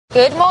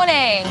Good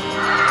morning.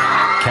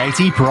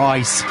 Katie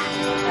Price.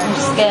 I'm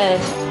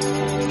scared.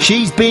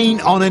 She's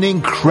been on an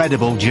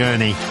incredible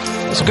journey.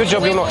 It's a good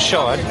job you're not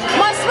shy.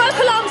 My smoke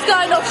alarm's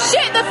going off.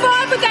 Shit, the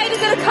fire brigade is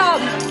going to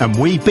come. And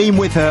we've been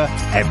with her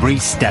every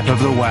step of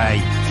the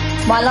way.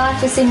 My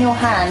life is in your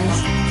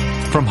hands.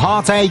 From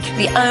heartache...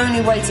 The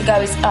only way to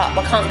go is up.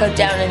 I can't go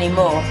down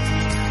anymore.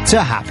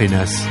 ...to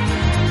happiness.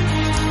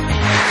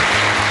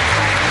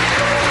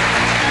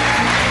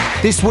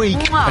 This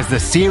week, as the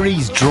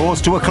series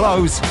draws to a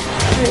close...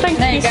 Thank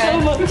you so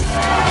much.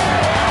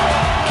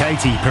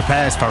 Katie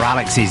prepares for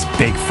Alex's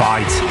big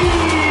fight.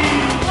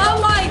 Oh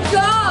my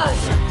God!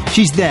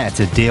 She's there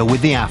to deal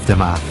with the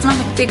aftermath. It's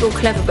nothing big or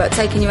clever about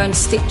taking your own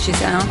stitches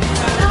out.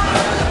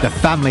 The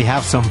family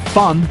have some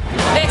fun.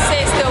 This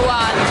is the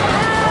one.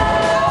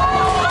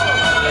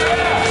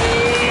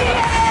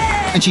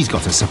 And she's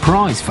got a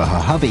surprise for her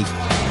hubby.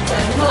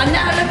 I'm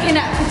now looking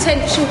at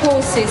potential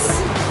horses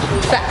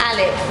for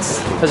Alex.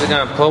 How's it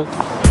going, Paul?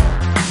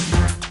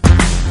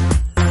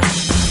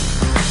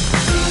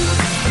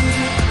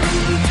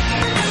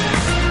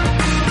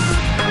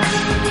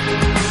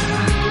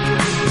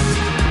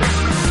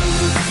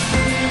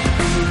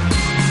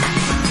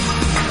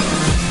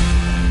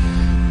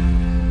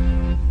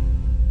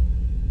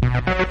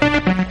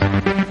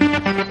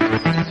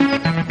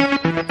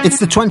 It's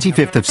the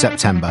 25th of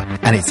September,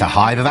 and it's a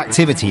hive of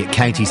activity at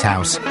Katie's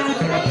house.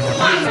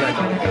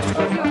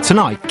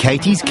 Tonight,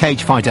 Katie's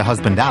cage fighter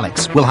husband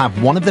Alex will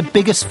have one of the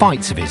biggest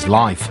fights of his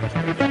life.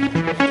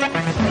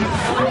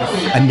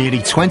 And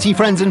nearly 20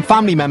 friends and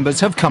family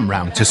members have come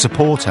round to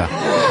support her.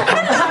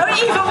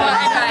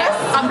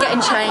 I'm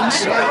getting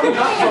changed.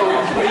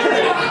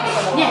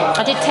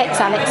 I did text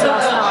Alex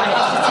last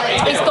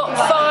night. He's got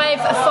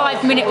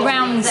five-minute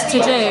rounds to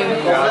do.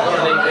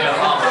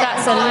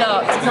 That's a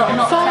lot.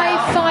 Not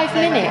Five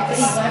minutes?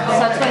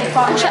 So 25.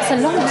 Gosh, that's a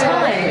long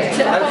time.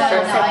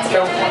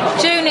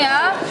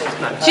 Junior,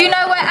 do you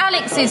know where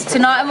Alex is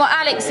tonight and what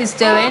Alex is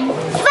doing?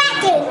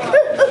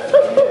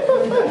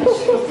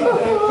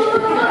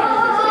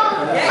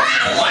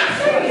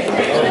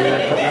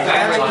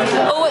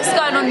 Oh, what's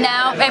going on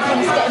now?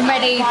 Everyone's getting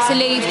ready to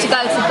leave to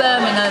go to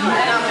Birmingham.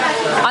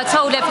 I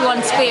told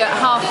everyone to be here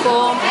at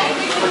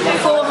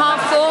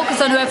 4:30,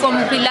 because I knew everyone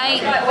would be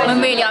late,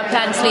 when really I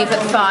planned to leave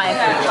at 5.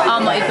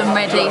 I'm not even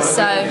ready,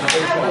 so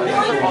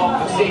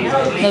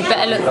they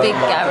better look big,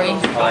 Gary.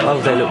 Oh,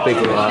 they look big,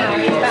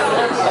 right?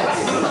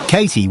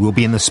 Katie will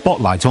be in the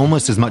spotlight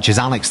almost as much as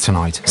Alex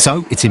tonight,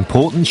 so it's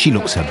important she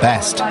looks her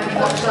best.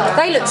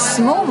 They look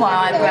small,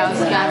 my eyebrows,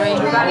 Gary.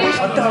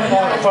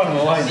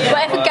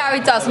 Whatever Gary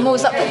does, I'm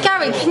always like, but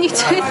Gary, can you do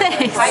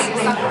this?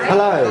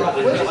 Hello.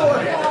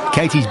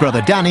 Katie's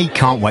brother Danny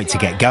can't wait to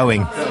get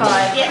going.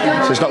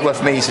 So it's not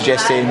worth me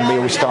suggesting we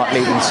all start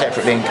leaving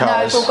separately in No,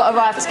 cars. we've all got to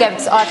arrive together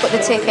because I've got the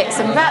tickets,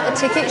 and without the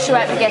tickets, you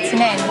won't be getting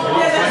in.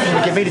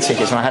 You give me the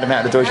tickets when I had them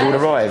out of the door, she would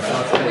arrive.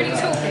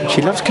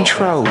 She loves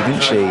control,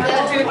 doesn't she?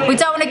 We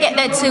don't want to get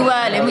there too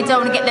early, and we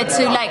don't want to get there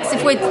too late, because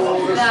if we're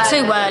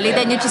too early,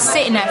 then you're just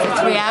sitting there for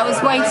 3 hours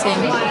waiting.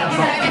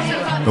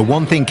 The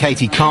one thing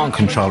Katie can't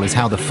control is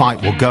how the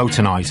fight will go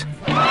tonight.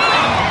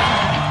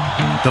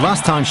 The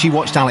last time she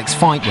watched Alex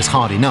fight was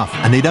hard enough,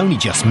 and they'd only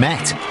just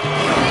met.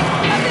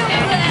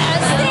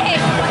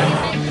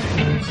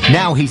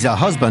 Now he's her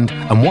husband,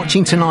 and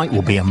watching tonight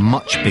will be a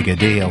much bigger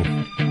deal.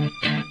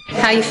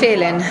 How are you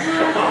feeling?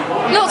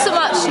 Not so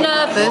much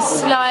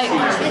nervous, nervous.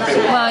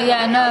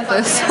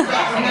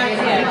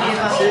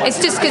 It's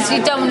just because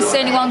you don't want to see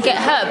anyone get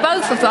hurt.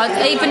 Both of us,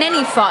 even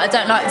any fight, I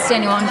don't like to see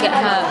anyone get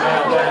hurt.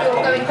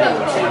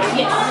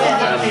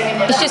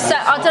 It's just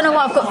that, I don't know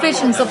why, I've got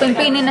visions of him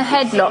being in a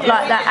headlock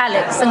like that,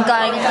 Alex, and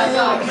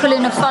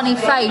pulling a funny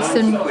face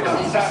and,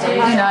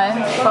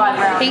 fight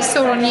round. He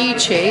saw on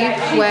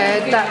YouTube where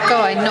that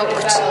guy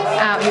knocked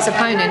out his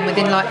opponent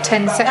within like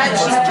 10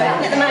 seconds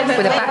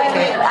with a back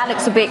kick.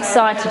 Alex will be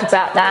excited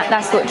about that.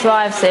 That's what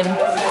drives him.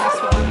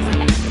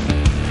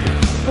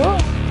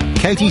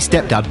 Katie's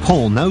stepdad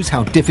Paul knows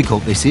how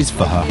difficult this is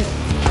for her.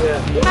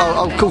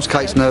 Oh, of course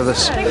Kate's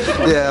nervous.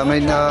 Yeah, I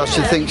mean,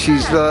 she thinks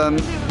she's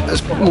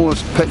more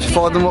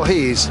petrified than what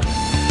he is. –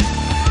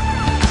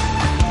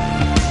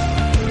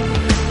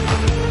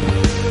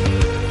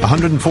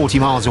 140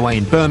 miles away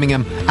in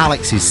Birmingham,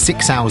 Alex is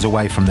 6 hours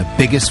away from the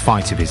biggest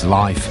fight of his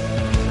life.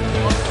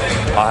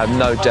 I have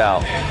no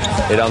doubt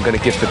that I'm going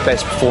to give the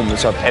best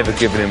performance I've ever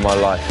given in my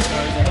life.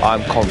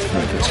 I'm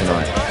confident for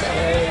tonight.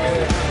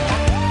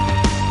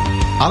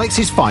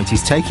 Alex's fight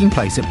is taking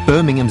place at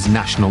Birmingham's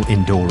National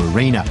Indoor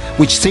Arena,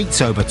 which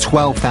seats over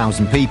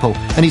 12,000 people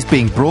and is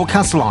being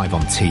broadcast live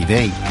on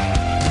TV.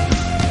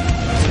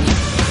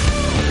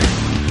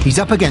 He's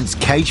up against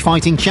cage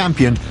fighting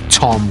champion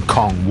Tom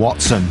Kong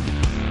Watson.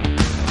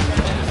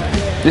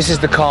 This is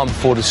the calm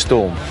before the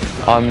storm.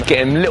 I'm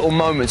getting little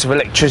moments of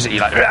electricity,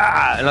 like,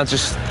 rah! And I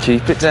just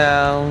keep it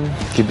down,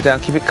 keep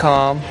it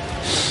calm.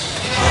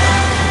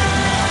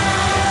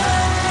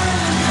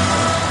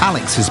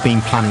 Alex has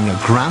been planning a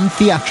grand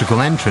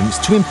theatrical entrance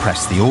to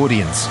impress the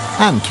audience,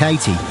 and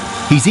Katie.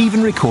 He's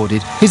even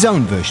recorded his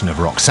own version of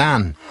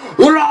Roxanne.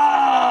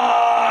 Hurrah!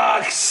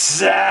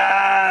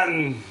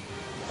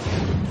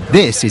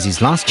 This is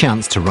his last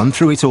chance to run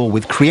through it all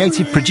with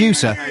creative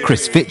producer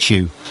Chris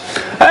Fitzhugh.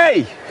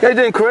 Hey, how you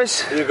doing,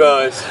 Chris? You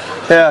guys?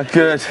 Yeah,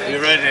 good.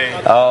 You ready?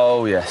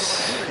 Oh,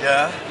 yes.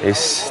 Yeah?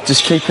 It's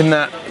just keeping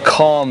that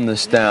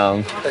calmness down.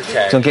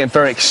 Okay. So I'm getting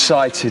very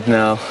excited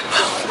now.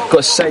 Got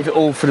to save it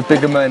all for the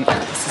big event.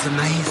 This is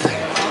amazing.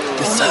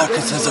 The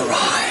circus has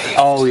arrived.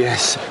 Oh,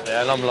 yes.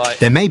 Yeah, and I'm like...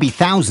 There may be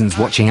thousands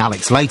watching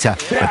Alex later,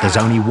 but there's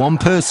only one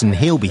person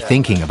he'll be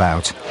thinking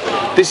about.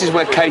 This is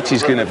where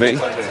Katie's going to be.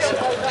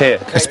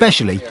 Here.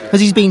 Especially as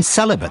he's been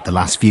celibate the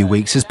last few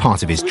weeks as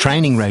part of his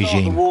training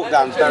regime.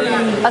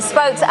 I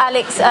spoke to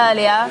Alex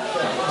earlier.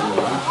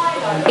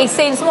 He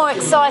seems more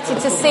excited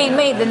to see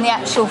me than the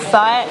actual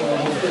fight.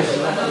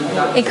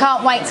 He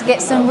can't wait to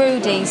get some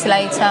Rudies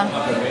later.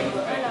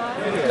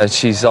 And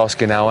she's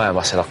asking how I am.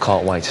 I said, I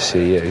can't wait to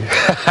see you.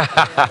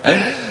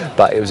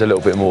 But it was a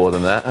little bit more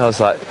than that. I was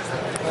like,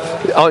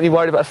 aren't you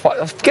worried about the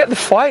fight? Forget the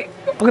fight.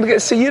 I'm going to get to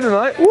see you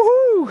tonight.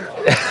 Woohoo!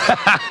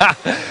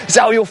 Is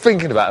that what you're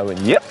thinking about? I went,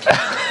 yep.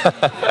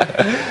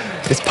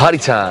 It's party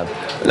time.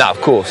 Now,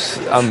 of course,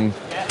 you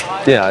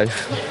know,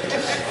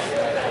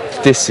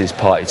 this is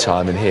party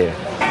time in here.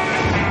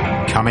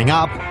 Coming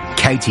up,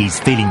 Katie's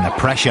feeling the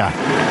pressure.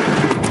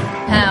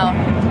 How?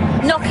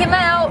 Knock him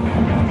out.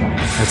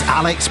 As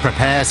Alex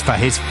prepares for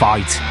his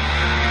fight. He's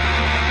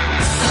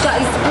got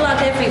his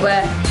blood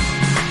everywhere.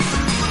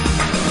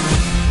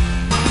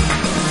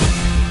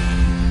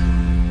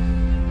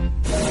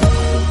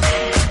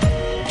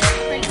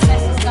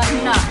 Princess is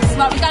going nuts.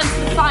 Right, we're going to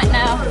the fight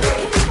now.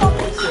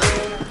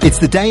 It's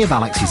the day of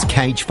Alex's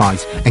cage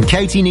fight, and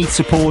Katie needs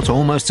support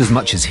almost as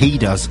much as he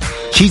does.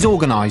 She's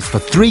organised for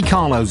 3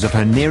 Carlos of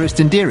her nearest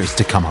and dearest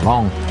to come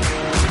along.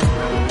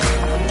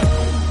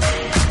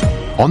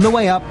 On the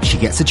way up, she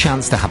gets a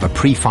chance to have a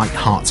pre-fight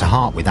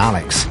heart-to-heart with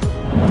Alex.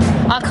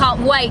 I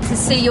can't wait to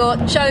see your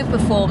show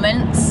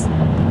performance.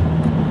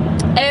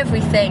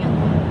 Everything.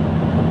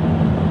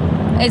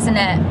 Isn't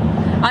it?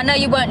 I know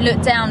you won't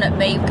look down at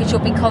me because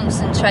you'll be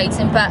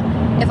concentrating, but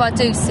if I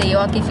do see you,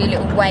 I'll give you a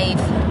little wave.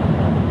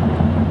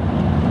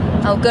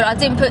 Oh good, I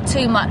didn't put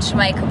too much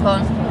makeup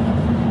on,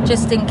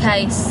 just in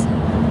case.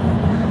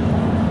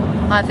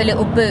 I have a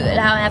little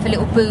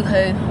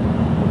boo-hoo.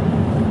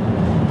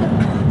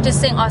 Just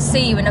think I'll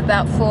see you in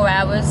about 4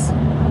 hours.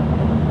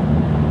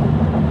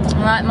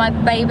 Alright, my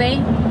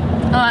baby.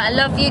 Alright, I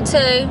love you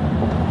too.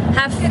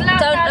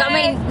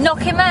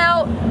 Knock him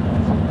out.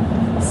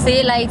 See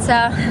you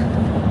later.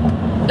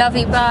 Love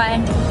you,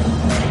 bye.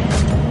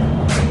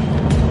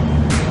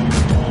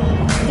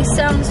 He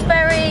sounds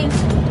very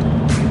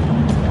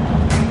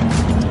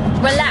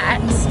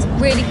relaxed,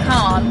 really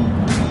calm,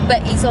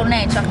 but he's on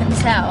edge, I can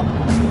tell.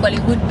 Well, he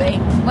would be.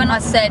 When I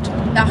said,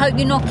 I hope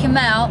you knock him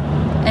out,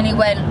 and he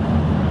went,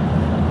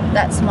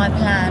 that's my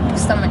plan,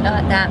 something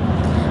like that.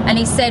 And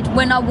he said,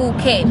 when he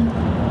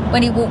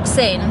walks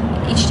in,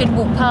 he should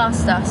walk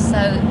past us, so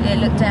yeah,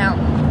 look down.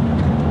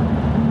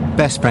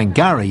 Best friend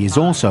Gary is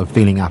also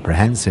feeling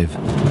apprehensive.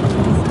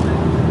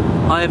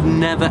 I have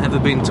never ever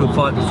been to a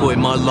fight before in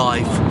my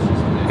life,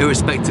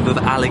 irrespective of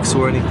Alex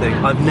or anything.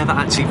 I've never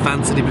actually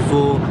fancied it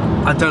before.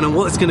 I don't know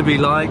what it's going to be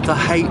like. I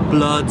hate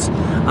blood,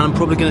 and I'm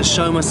probably going to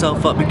show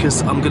myself up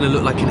because I'm going to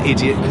look like an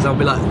idiot because I'll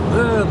be like,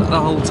 the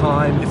whole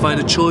time. If I had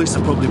a choice,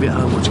 I'd probably be at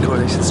home watching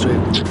Coronation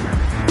Street.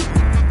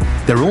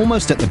 They're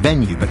almost at the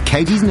venue, but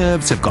Katie's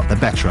nerves have got the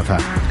better of her,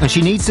 and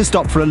she needs to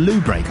stop for a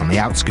loo break on the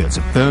outskirts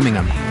of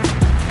Birmingham.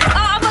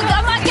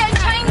 I might get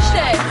changed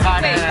there.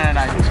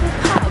 No.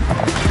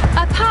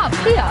 A pub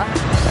here?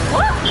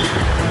 What?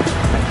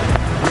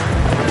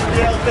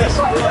 Where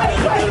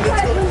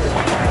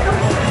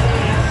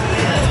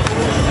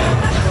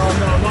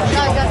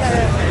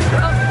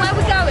are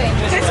we going?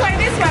 This way.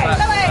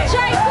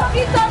 Jake, what have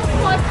you done for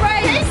my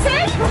brain?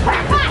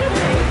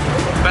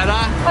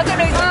 Better? I don't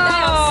know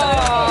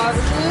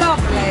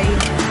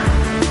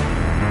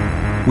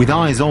With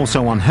eyes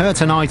also on her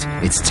tonight,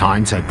 it's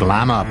time to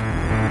glam up.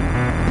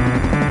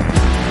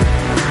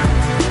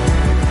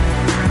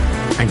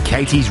 And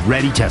Katie's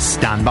ready to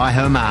stand by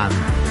her man.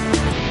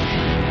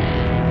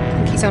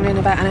 He's on in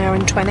about an hour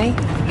and 20.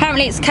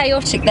 Apparently it's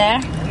chaotic there.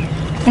 I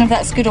don't know if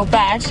that's good or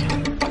bad.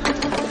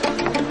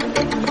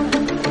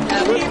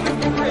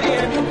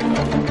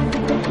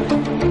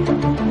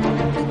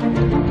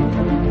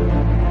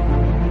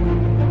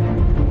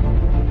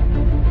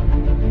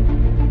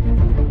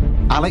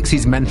 Alex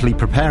is mentally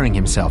preparing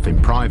himself in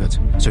private,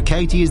 so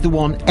Katie is the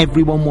one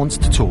everyone wants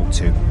to talk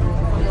to.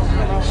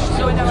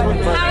 How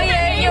are you?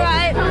 You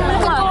alright?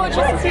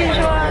 Gorgeous.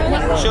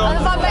 Sean.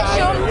 Have I met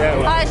Sean?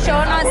 Hi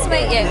Sean, nice to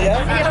meet you. You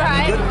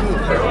alright?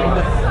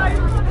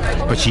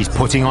 But she's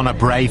putting on a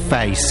brave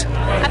face.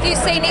 Have you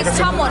seen his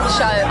Tumwant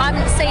show? I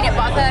haven't seen it,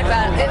 but I've heard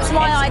about it. It was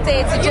my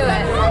idea to do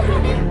it.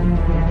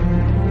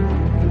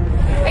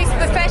 He's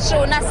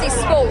professional and that's his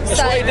sport.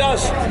 That's what he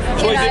does.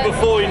 That's what he did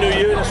before he knew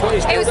you. That's what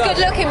he's He was good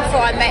looking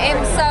before I met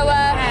him, so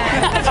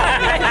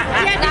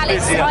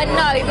Alex, I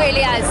know he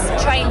really has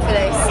trained for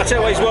this. I tell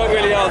you what, he's worked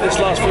really hard this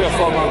last 3 or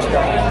 4 months.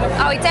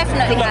 Oh, he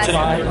definitely has.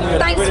 Tonight.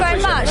 Thanks Really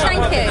very much.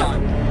 Thank you.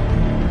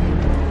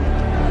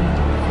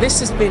 This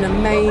has been a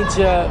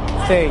major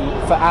thing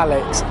for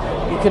Alex.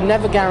 You can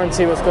never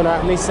guarantee what's going to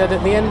happen. He said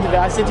at the end of it,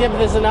 I said, yeah, but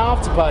there's an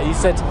after party. He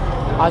said,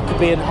 I could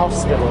be in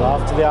hospital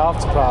after the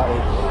after party.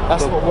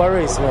 That's what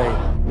worries me.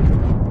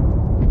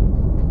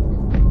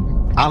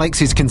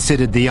 Alex is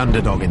considered the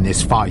underdog in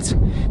this fight.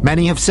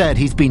 Many have said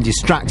he's been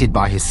distracted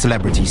by his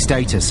celebrity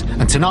status,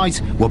 and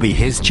tonight will be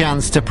his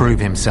chance to prove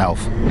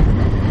himself.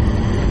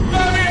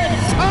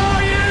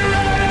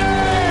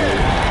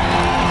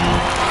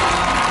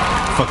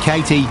 For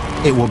Katie,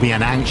 it will be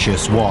an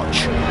anxious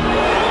watch.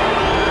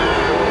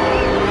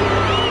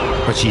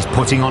 But she's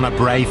putting on a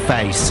brave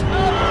face.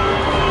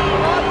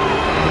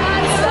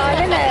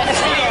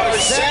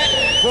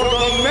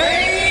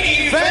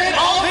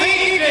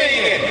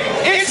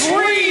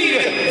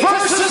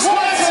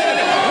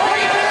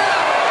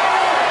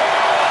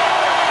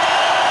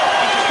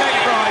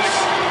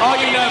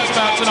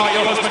 Tonight,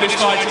 your husband is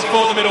fighting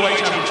for the middleweight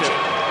championship.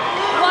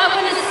 What I'm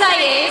going to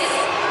say is,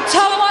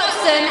 Tom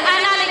Watson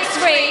and Alex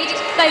Reid,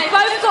 they've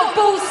both got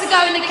balls to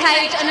go in the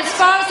cage, and as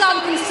far as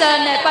I'm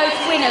concerned, they're both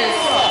winners.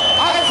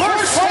 Our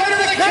first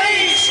fighter in the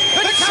cage,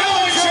 the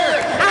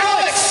challenger,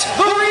 Alex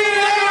the Reid.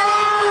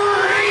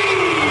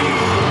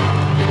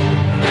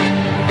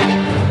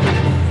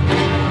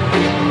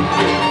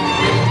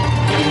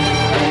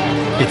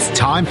 It's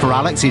time for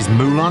Alex's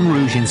Moulin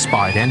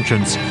Rouge-inspired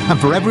entrance, and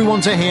for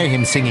everyone to hear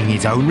him singing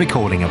his own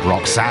recording of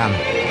Roxanne.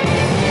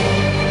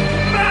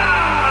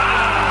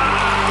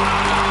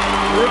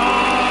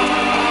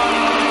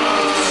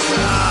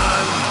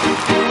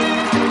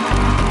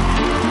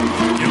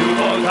 You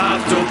won't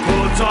have to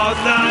put on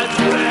that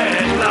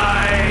red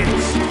light.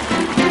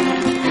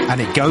 And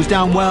it goes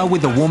down well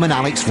with the woman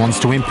Alex wants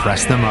to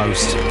impress the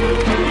most.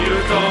 You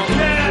don't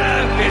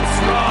care if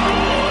it's wrong.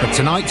 But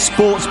tonight,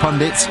 sports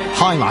pundits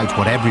highlight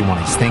what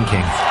everyone is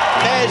thinking.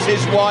 There's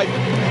his wife,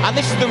 and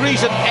this is the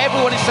reason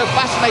everyone is so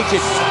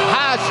fascinated.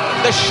 Has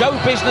the show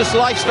business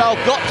lifestyle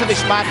got to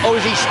this man, or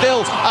is he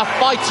still a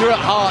fighter at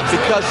heart?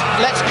 Because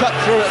let's cut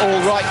through it all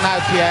right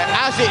now, Pierre.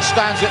 As it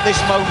stands at this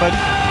moment,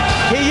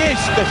 he is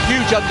the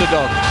huge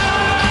underdog.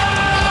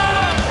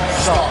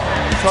 Stop.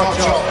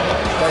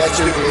 Let's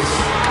do this.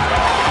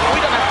 We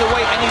don't have to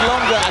wait any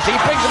longer as he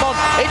brings him on.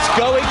 It's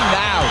going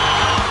now.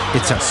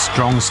 It's a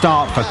strong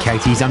start for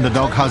Katie's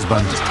underdog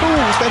husband.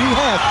 Tools that he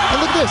has. And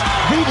look at this.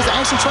 Reid is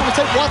actually trying to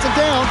take Watson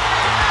down.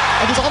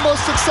 And he's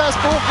almost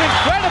successful.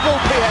 Incredible,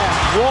 Pierre.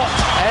 What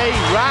a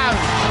round.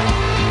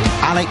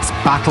 Alex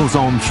battles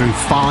on through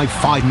 5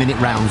 5-minute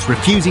rounds,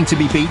 refusing to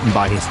be beaten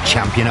by his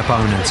champion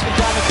opponent.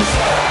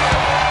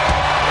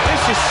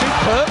 This is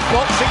superb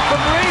boxing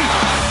from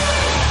Reid.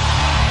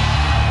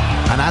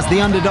 And as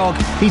the underdog,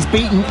 he's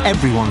beaten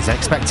everyone's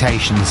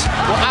expectations.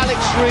 Well, Alex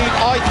Reid,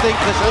 I think,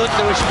 has earned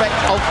the respect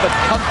of the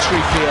country,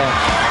 Pierre.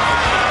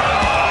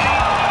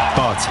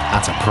 But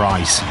at a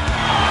price.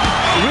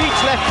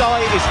 Reid's left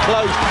eye is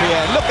closed,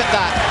 Pierre. Look at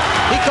that.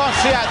 He can't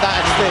see out that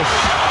it's this.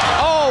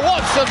 Oh,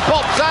 Watson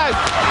pops out.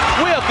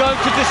 We are going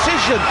to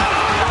decision.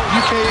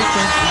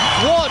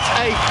 What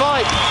a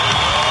fight.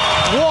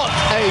 What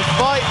a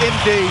fight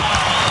indeed.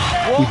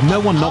 With no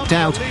one knocked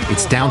out,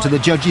 it's down to the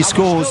judges'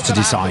 scores to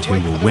decide who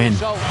will win.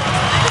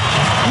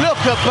 Look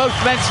at both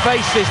men's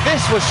faces.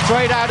 This was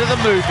straight out of the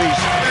movies.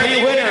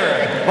 The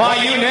winner by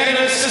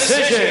unanimous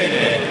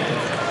decision,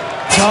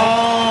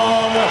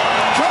 Tom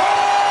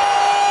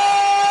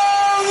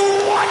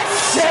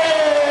Watson.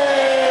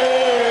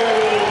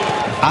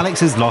 Alex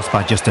has lost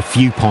by just a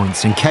few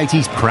points, and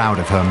Katie's proud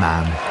of her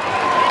man.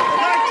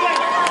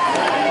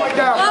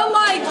 Oh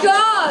my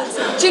God!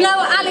 Do you know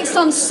what Alex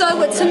done so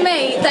well? To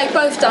me, they've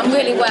both done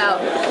really well.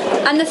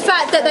 And the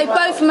fact that they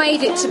both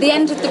made it to the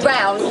end of the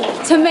round,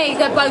 to me,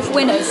 they're both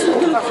winners.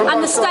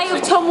 And the state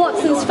of Tom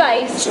Watson's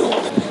face,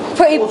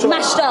 pretty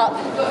mashed up.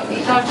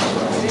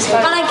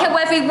 I don't care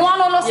whether he won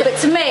or lost, but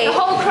to me,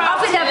 I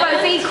think they're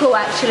both equal,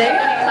 actually.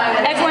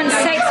 Everyone's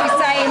texting me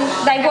saying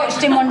they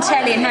watched him on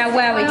telly and how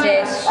well he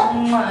did.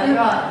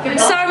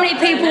 So many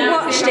people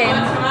watched him.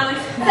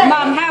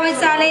 Mum, how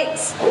is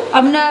Alex?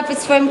 I'm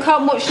nervous for him,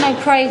 can't watch no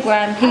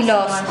programme. He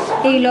lost,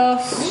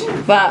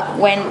 but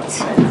went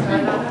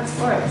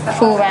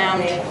full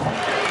round.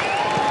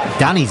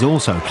 Danny's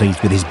also pleased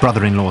with his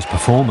brother-in-law's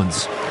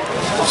performance.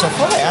 It's a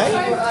fight, eh?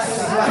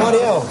 Bloody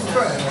hell.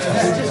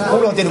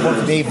 All I didn't want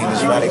for the evening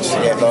was for Alex to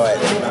get like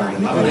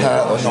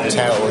hurt or knocked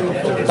out or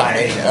done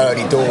in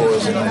early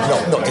doors and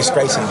not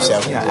disgracing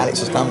himself. You know, Alex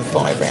has done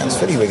 5 rounds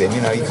fully with him,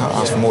 you know, you can't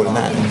ask for more than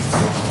that. And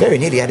very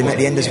nearly had him at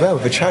the end as well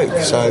with a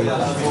choke, so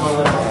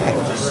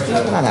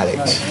well done,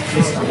 Alex.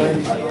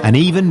 And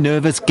even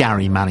nervous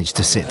Gary managed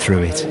to sit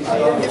through it.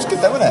 It was good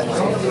though, wasn't it?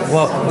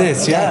 Well,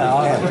 this,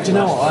 yeah. Do you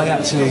know what? I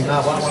actually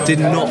did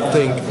not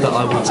think that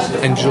I would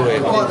enjoy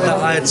it.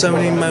 I had so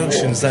many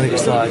emotions. Then it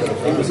was like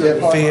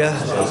fear,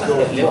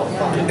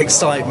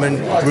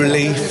 excitement,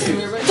 relief.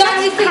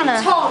 Don't you think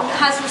Tom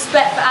has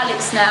respect for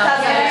Alex now?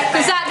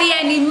 Because at the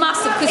end he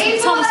must have,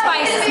 because Tom's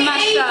face is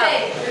mashed up.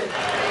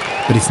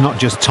 But it's not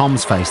just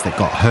Tom's face that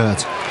got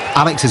hurt.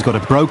 Alex has got a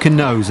broken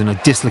nose and a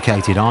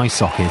dislocated eye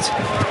socket.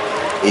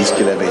 is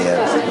going to be a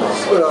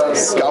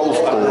golf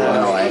ball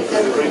night.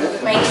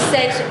 He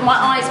said my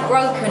eye's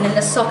broken in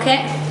the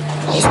socket.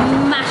 It's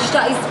mashed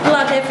up. There's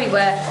blood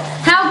everywhere.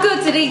 How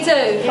good did he do?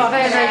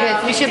 Very, very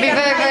good. We should be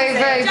very, very,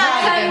 very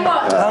proud of him.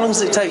 How long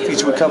does it take for you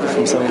to recover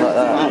from something like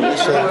that?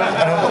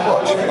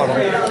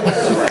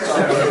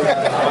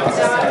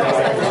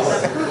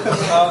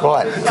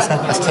 Right,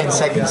 that's 10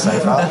 seconds so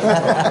far.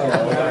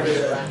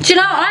 Do you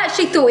know, I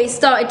actually thought he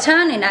started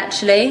turning,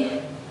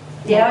 actually.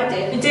 Yeah, I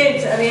did. You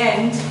did at the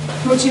end.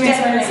 What do you mean?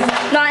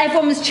 Like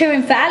everyone was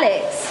cheering for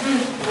Alex.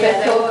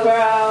 Yeah, the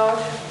crowd.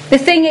 The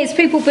thing is,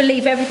 people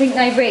believe everything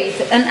they read,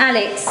 and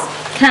Alex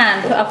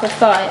can put up a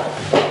fight.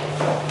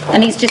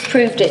 And he's just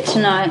proved it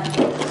tonight.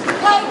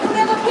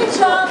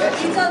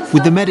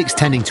 With the medics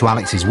tending to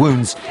Alex's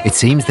wounds, it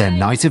seems their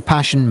night of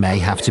passion may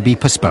have to be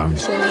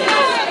postponed.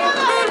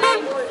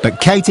 But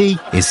Katie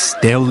is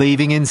still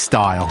leaving in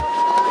style.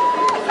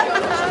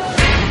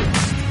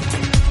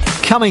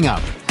 Coming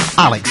up,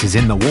 Alex is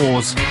in the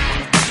wars.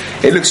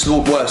 It looks a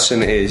lot worse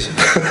than it is.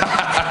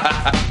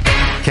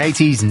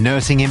 Katie's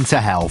nursing him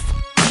to health.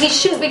 He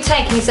shouldn't be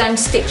taking his own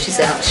stitches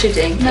out, should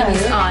he? No. In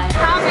his eye.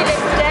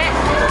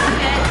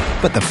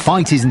 But the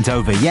fight isn't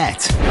over yet.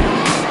 This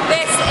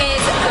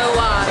is the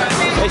one.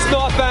 It's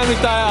not a family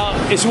day out,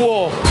 it's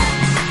war.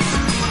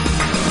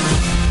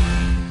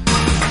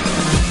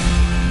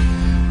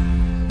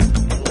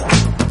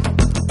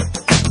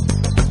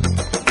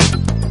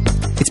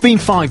 It's been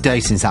 5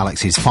 days since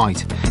Alex's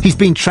fight. He's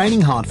been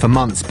training hard for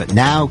months, but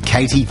now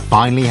Katie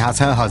finally has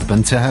her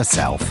husband to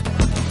herself.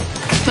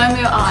 Show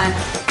me your eye.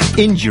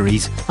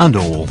 Injuries and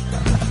all.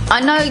 I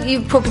know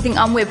you probably think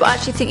I'm weird, but I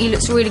actually think he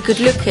looks really good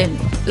looking,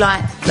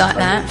 like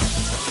that.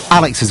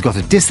 Alex has got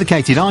a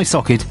dislocated eye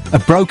socket, a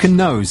broken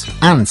nose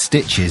and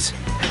stitches.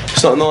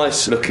 It's not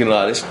nice looking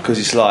like this because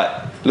it's like,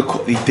 look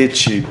what he did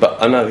to you,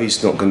 but I know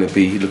he's not going to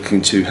be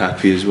looking too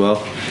happy as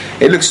well.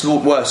 It looks a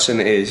lot worse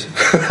than it is.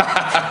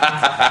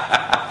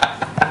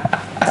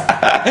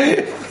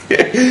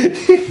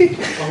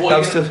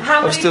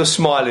 I'm still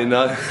smiling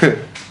though.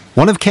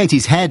 One of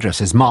Katie's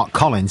hairdressers, Mark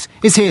Collins,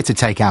 is here to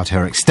take out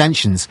her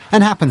extensions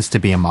and happens to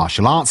be a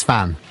martial arts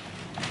fan.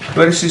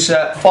 But this is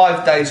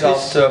 5 days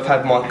after I've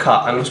had my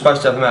cut and I'm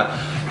supposed to have them out.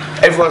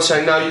 Everyone's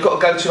saying, no, you've got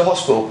to go to the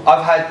hospital.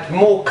 I've had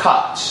more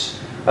cuts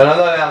and I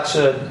know how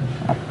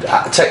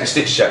to take the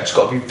stitches out. It's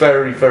got to be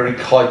very, very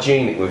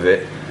hygienic with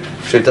it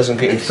so it doesn't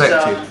get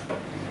infected.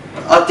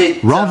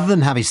 Rather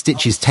than have his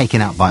stitches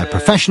taken out by a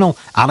professional,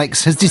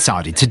 Alex has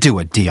decided to do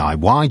a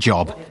DIY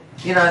job.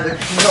 You know, you've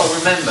got to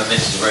remember,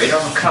 Mrs. Reid,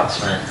 I'm a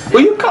cutsman.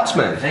 Were you a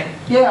cutsman?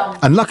 Yeah.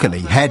 And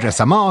luckily,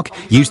 hairdresser Mark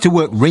used to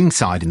work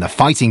ringside in the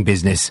fighting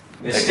business.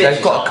 They've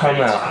got to come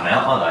out.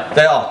 Aren't they?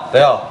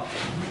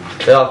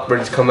 They are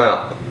ready to come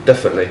out,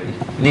 definitely.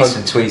 Need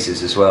some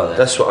tweezers as well, then.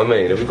 That's what I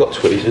mean, have we got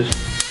tweezers?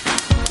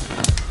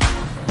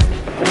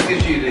 What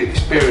gives you the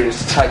experience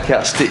to take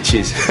out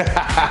stitches?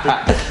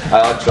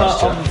 I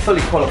trust you. I'm a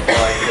fully qualified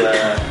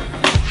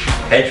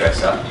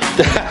hairdresser.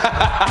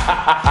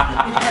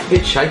 A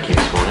bit shaky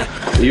this morning.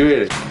 Are you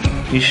really?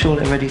 You sure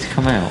they're ready to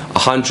come out?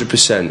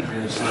 100%.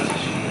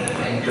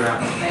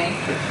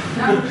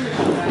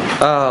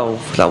 Oh,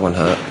 that one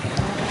hurt.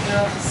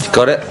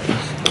 Got it? I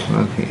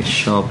don't think it's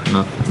sharp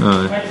enough,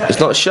 no. It's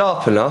not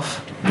sharp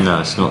enough?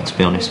 No, it's not, to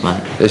be honest,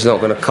 mate. It's not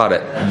going to cut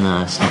it?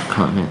 No, it's not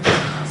cutting it.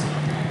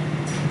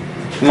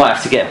 You might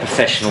have to get a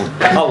professional.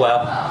 Oh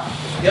well.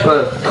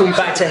 Coming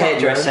back to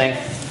hairdressing.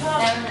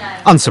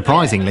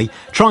 Unsurprisingly,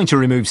 trying to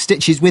remove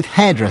stitches with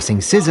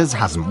hairdressing scissors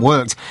hasn't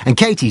worked, and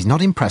Katie's not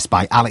impressed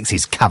by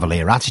Alex's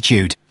cavalier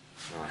attitude.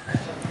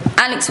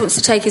 Alex wants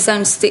to take his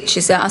own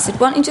stitches out. I said,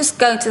 why don't you just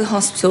go to the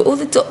hospital or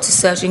the doctor's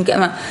surgery and get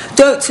them out?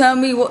 Don't tell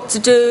me what to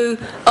do.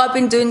 I've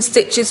been doing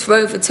stitches for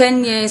over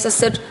 10 years. I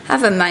said,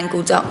 have a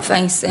mangled up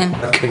face then.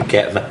 I couldn't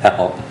get them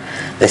out.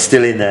 They're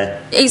still in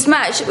there. He's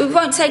matched. It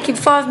won't take him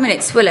 5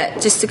 minutes, will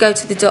it, just to go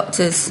to the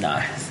doctor's?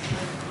 No.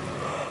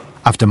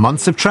 After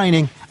months of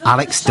training,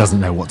 Alex doesn't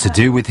know what to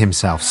do with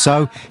himself,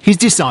 so he's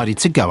decided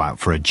to go out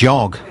for a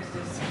jog.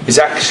 It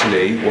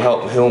actually will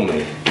help heal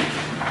me,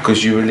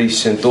 because you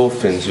release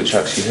endorphins which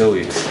actually heal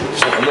you.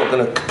 So I'm not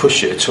going to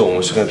push it at all,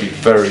 it's going to be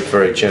very,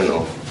 very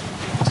gentle.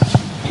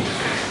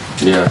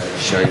 Yeah,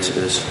 shades it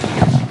is.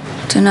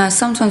 I don't know,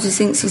 sometimes he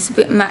thinks he's a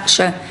bit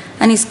macho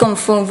and he's gone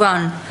for a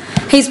run.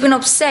 He's been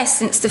obsessed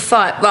since the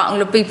fight. Right, I'm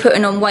going to be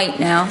putting on weight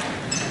now.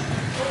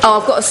 Oh,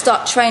 I've got to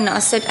start training. I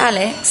said,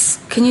 Alex,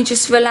 can you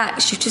just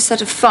relax? You've just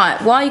had a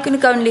fight. Why are you going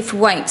to go and lift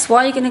weights?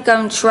 Why are you going to go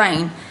and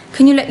train?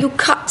 Can you let your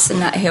cuts and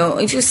that heal?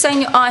 If you're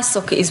saying your eye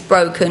socket is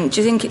broken,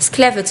 do you think it's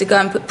clever to go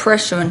and put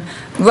pressure and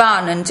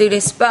run and do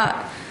this? But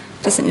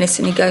he doesn't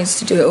listen, he goes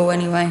to do it all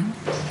anyway.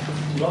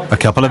 A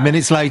couple of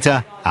minutes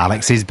later,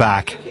 Alex is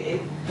back.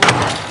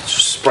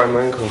 Just sprained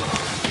my ankle.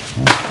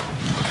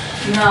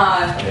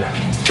 No.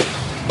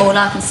 Yeah. All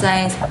I can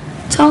say is,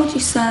 told you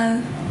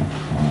so.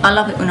 I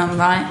love it when I'm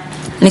right.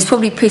 And he's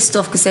probably pissed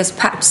off because there's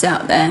paps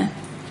out there.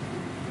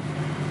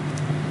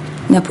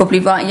 And they're probably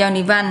right, he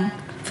only ran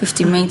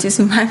 50 metres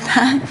and ran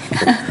back.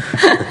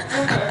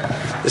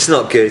 It's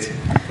not good.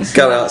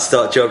 Go out,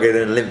 start jogging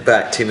and limp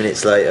back 2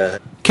 minutes later.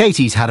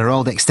 Katie's had her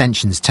old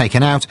extensions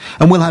taken out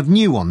and will have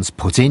new ones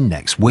put in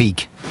next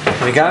week.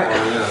 Here we go.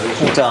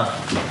 All done.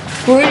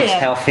 Brilliant.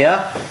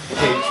 Healthier.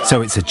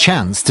 So it's a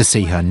chance to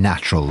see her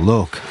natural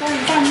look.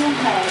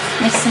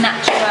 It's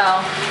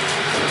natural.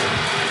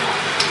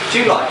 Do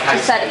you like Katie?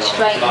 Just had it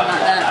straight like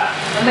that.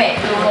 A bit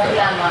more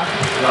glamour.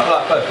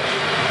 Like both.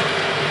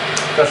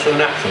 That's all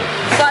natural.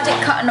 If I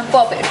did cut and a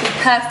bob, it'd be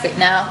perfect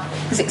now,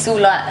 because it's all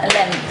like a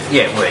length.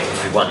 Yeah, well, it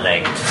would be one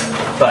leg.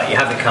 But you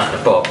haven't cut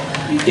the bob.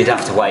 You'd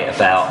have to wait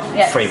about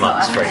 3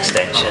 months for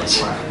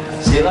extensions.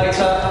 See you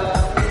later.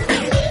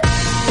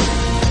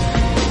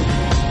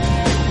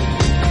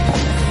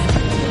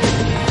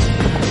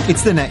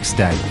 It's the next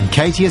day, and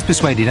Katie has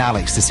persuaded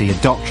Alex to see a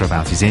doctor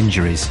about his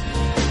injuries.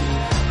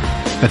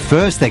 But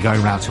first, they're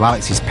going round to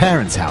Alex's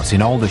parents' house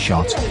in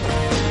Aldershot.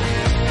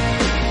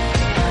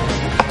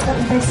 What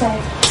did they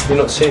say? You're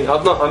not seeing. I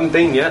haven't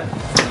been yet.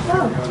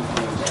 Oh.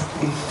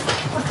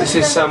 This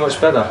is so much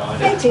better.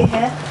 Katie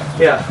here.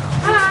 Yeah.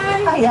 Hi.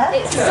 Hiya.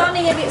 It's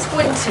sunny and it's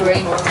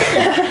wintry.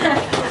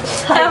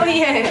 How are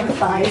you? I'm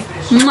fine.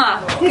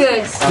 Mwah,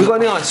 good. Have you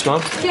got any ice,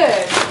 Mum?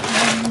 Good.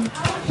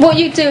 What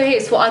you do here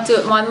is what I do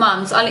at my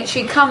mum's. I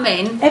literally come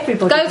in,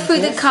 go through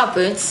the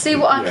cupboards, see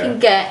what I can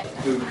get.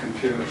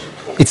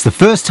 It's the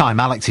first time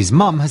Alex's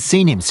mum has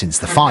seen him since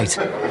the fight.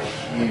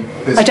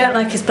 I don't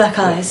like his black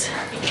eyes.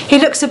 He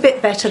looks a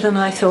bit better than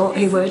I thought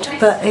he would,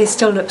 but he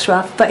still looks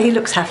rough. But he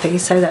looks happy,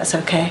 so that's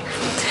okay.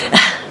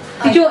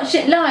 Did you watch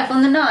it live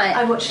on the night?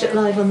 I watched it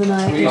live on the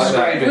night.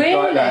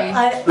 Really?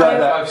 I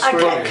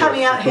kept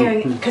coming out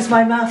here because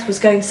my mouth was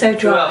going so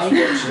dry.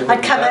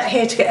 I'd come out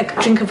here to get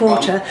a drink of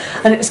water,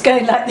 and it was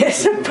going like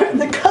this and putting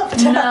the cup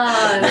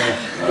down.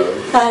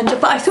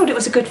 But I thought it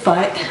was a good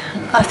fight.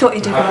 I thought he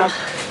did well.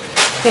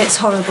 It's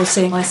horrible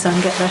seeing my son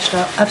get bashed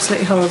up.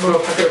 Absolutely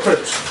horrible.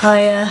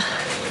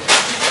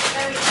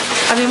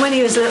 I mean, when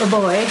he was a little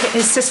boy,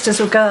 his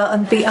sisters would go out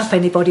and beat up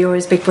anybody or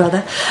his big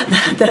brother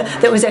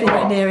that was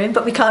anywhere near him,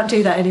 but we can't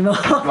do that anymore.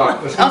 I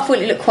thought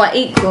it looked quite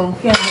equal.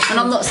 Yeah. And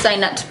I'm not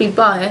saying that to be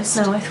biased.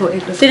 No, I thought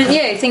it looked... Didn't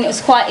you think it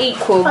was quite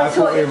equal? I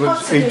thought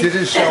he did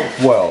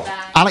himself well.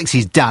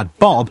 Alex's dad,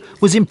 Bob,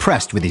 was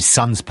impressed with his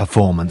son's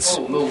performance.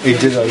 He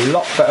did a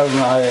lot better than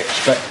I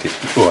expected.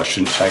 Well, I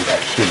shouldn't say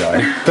that, should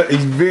I? But he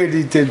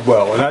really did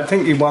well, and I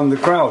think he won the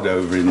crowd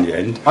over in the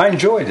end. I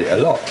enjoyed it a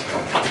lot.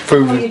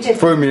 Through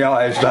my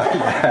eyes like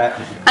that.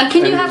 And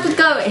can you have a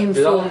go at him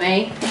for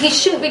me? He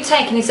shouldn't be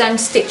taking his own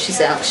stitches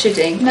out, should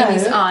he? No, in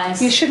his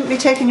eyes. You shouldn't be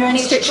taking your own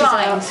stitches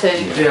out. To.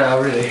 Yeah,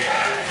 really.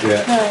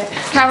 Yeah. Right.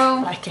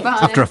 Carol,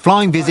 After a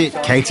flying visit,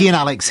 Katie and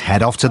Alex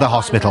head off to the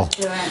hospital.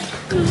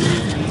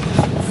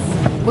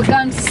 We're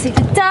going to see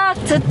the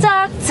doctor.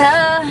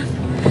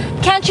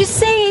 Can't you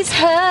see he's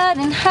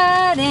hurting?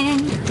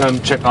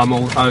 Check I'm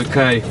all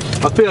okay.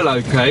 I feel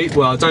okay.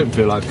 Well, I don't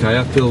feel okay.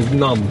 I feel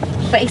numb.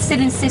 But he still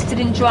insisted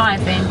in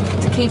driving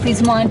to keep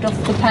his mind off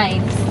the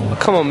pain. Oh,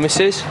 come on,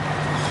 missus.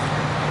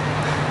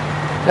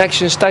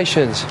 Action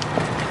stations.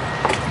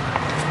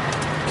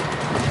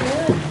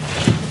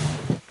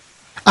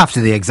 After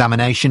the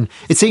examination,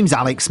 it seems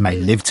Alex may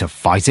live to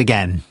fight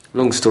again.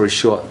 Long story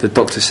short, the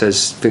doctor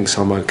thinks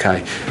I'm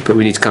okay, but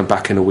we need to come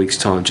back in a week's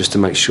time just to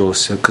make sure,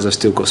 because I've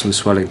still got some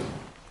swelling.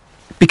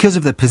 Because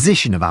of the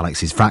position of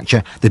Alex's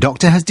fracture, the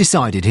doctor has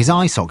decided his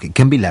eye socket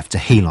can be left to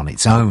heal on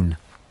its own.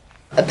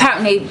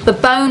 Apparently, the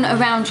bone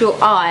around your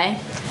eye,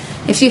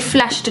 if you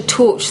flashed a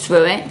torch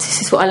through it, this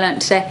is what I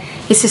learnt today,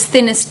 it's as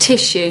thin as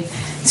tissue.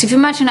 So if you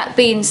imagine that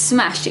being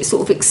smashed, it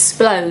sort of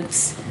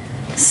explodes.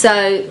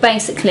 So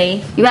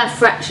basically, you have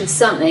fractured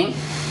something,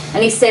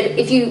 and he said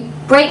if you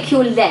break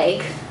your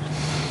leg,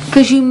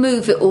 because you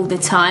move it all the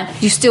time,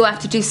 you still have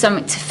to do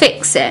something to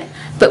fix it.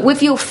 But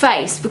with your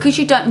face, because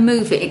you don't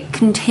move it, it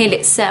can heal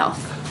itself.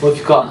 What if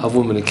you've got a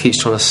woman who keeps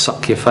trying to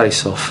suck your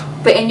face off?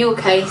 But in your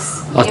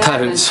case, I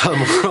don't, so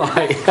I'm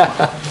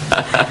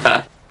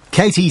alright.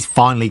 Katie's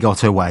finally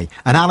got her way,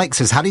 and Alex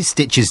has had his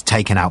stitches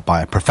taken out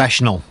by a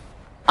professional.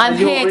 I'm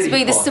here to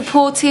be the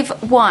supportive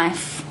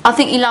wife. I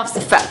think he loves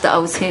the fact that I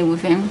was here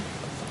with him.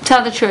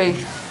 Tell the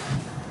truth.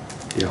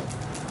 Yeah.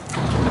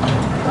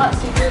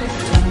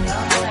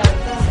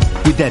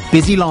 With their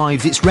busy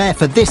lives, it's rare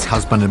for this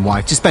husband and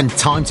wife to spend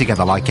time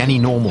together like any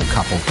normal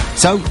couple.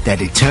 So they're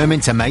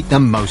determined to make the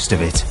most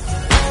of it.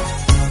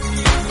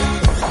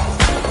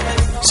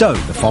 So,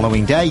 the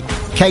following day,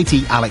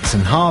 Katie, Alex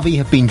and Harvey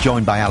have been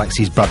joined by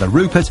Alex's brother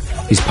Rupert,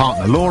 his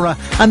partner Laura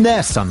and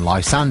their son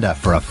Lysander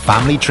for a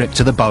family trip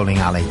to the bowling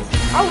alley.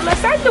 Oh,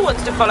 Lysander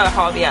wants to follow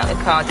Harvey out the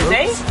car, does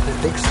he?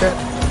 Big step.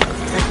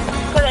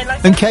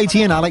 And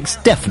Katie and Alex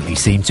definitely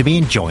seem to be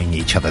enjoying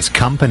each other's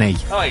company.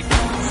 Oi,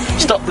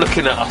 stop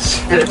looking at us.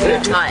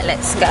 Right,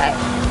 let's go.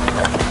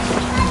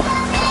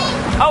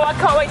 Oh, I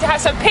can't wait to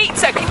have some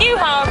pizza. Can you,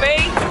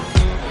 Harvey?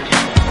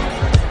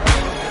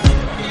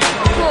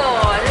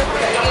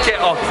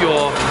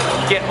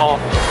 Get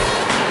off.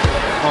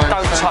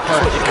 Don't touch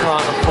what you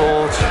can't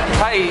afford.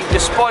 Hey, you're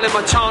spoiling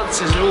my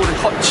chances with all the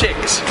hot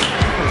chicks.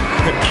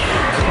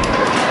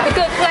 A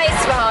good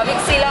place for Harvey,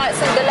 because he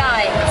likes all the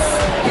lights.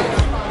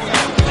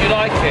 Do you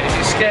like it? Is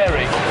it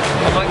scary?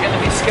 Am I going to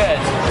be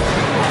scared?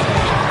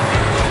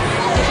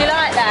 Did you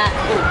like that?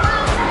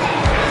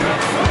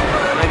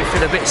 Made me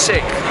feel a bit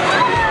sick.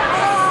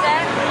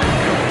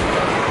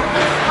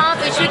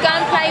 Harvey, should we go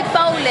and play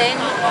bowling?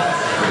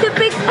 The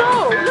big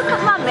ball. Look at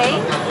Mummy.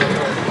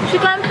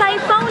 Should we go and play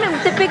bowling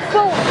with the big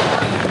ball?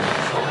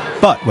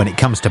 But when it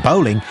comes to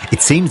bowling,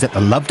 it seems that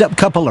the loved-up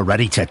couple are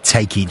ready to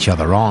take each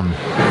other on.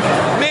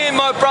 Me and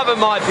my brother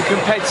might be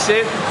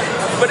competitive,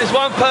 but there's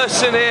one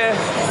person here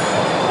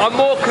I'm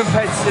more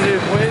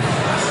competitive with.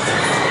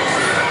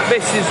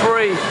 Mrs.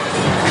 Reed.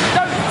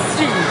 Don't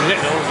you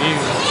little you.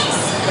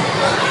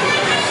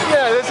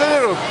 Yeah, there's a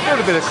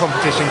little bit of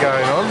competition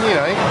going on, you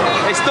know.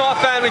 It's not a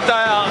family day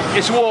out,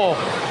 it's war.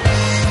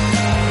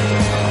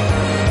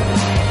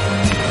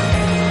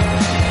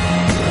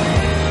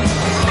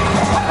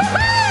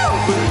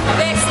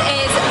 This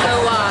is the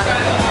one.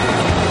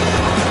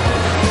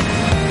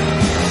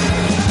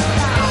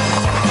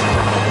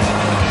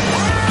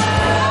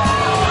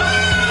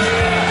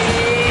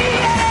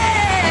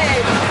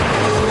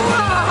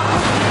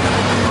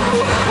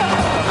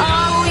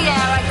 Oh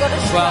yeah, I got a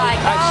strike. Well,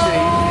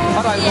 actually, I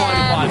don't mind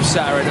if I'm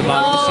sat her at the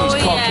moment. She's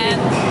cocky.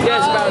 Yeah,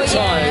 it's about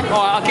time.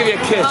 Alright, I'll give you a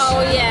kiss.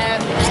 Oh yeah.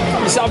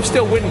 I'm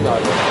still winning though.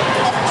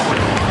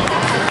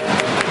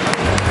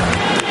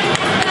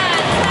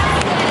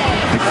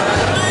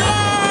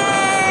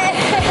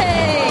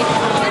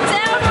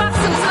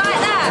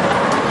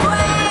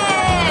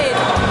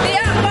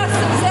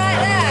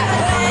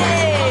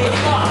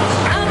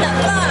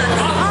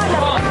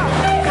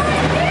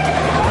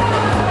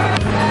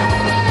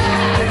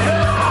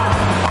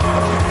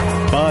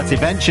 But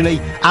eventually,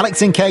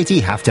 Alex and Katie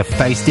have to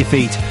face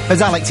defeat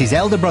as Alex's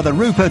elder brother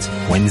Rupert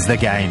wins the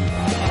game.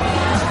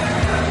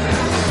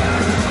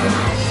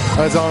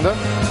 Alexander,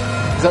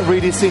 is that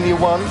Reedy Senior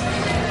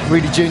 1,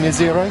 Reedy Junior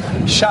 0?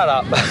 Shut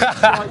up.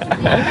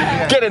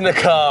 Get in the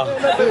car.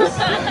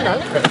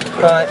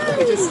 Right.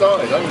 It just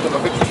started, I haven't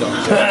got my picture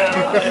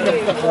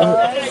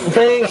done.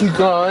 Thank you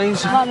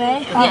guys. Mummy,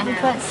 I have to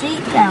put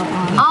seatbelt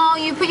on. Oh,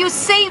 you put your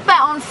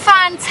seatbelt on.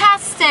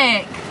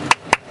 Fantastic.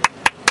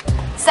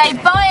 Say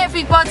bye,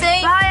 everybody.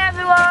 Bye,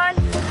 everyone.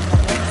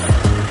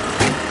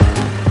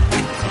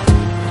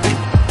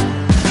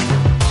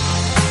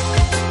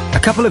 A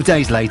couple of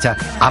days later,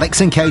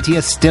 Alex and Katie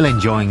are still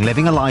enjoying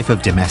living a life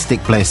of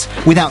domestic bliss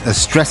without the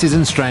stresses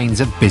and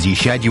strains of busy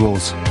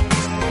schedules.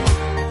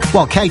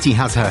 While Katie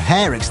has her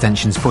hair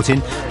extensions put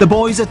in, the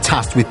boys are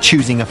tasked with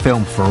choosing a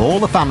film for all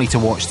the family to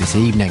watch this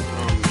evening.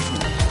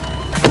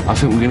 I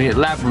think we're going to get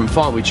Labyrinth,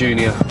 aren't we,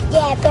 Junior?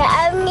 Yeah, but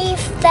only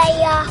if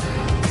they are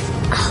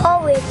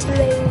horrid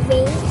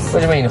movies. What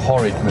do you mean,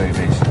 horrid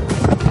movies?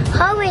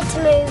 Horrid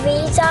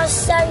movies are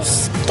so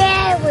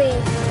scary.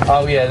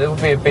 Oh yeah, they will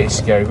be a bit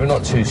scary, but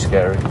not too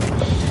scary.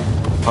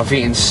 I've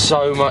eaten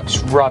so much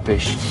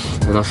rubbish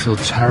and I feel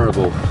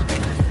terrible.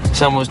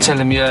 Someone was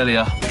telling me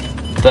earlier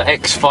that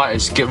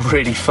ex-fighters get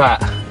really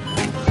fat.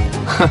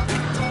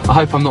 I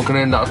hope I'm not going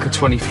to end up like a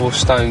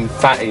 24-stone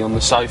fatty on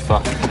the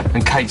sofa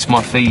and Kate's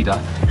my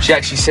feeder. She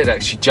actually said,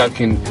 actually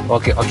joking, I'll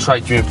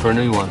trade you in for a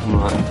new one. I'm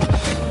like,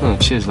 oh,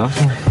 cheers, love.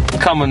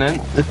 Come on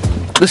then,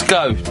 let's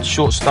go.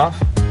 Short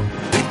stuff.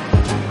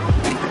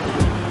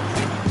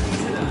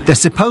 They're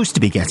supposed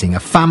to be getting a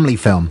family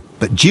film,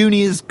 but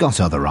Junior's got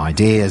other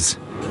ideas.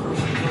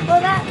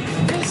 Well, that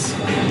is...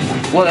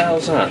 What the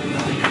hell's that?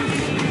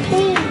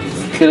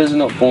 Killers are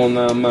not born,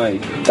 they are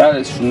made. That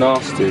looks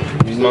nasty.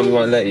 His mummy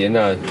won't let you,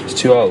 no. It's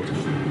too old.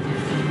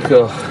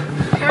 God.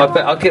 I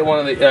bet I'll get one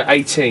of the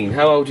 18.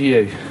 How old are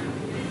you?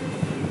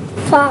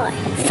 5.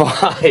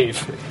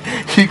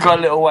 5? You've got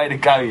a little way to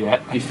go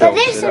yet. You But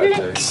this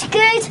looks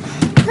good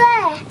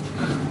there.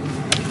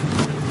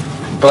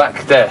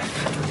 Black Death.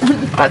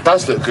 That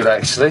does look good,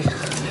 actually.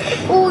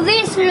 Oh,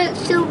 this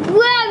looks a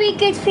very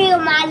good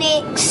film,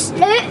 Alex.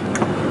 Look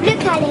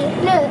at it,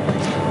 look.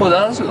 Well,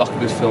 that does look like a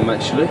good film,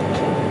 actually.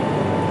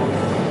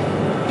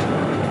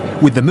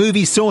 With the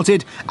movie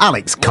sorted,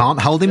 Alex can't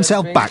hold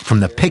himself back from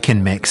the pick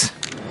and mix.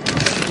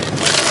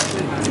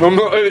 I'm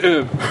not eating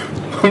them.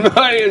 I'm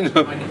not eating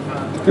them.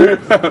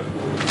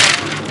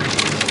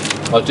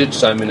 I did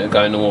say a minute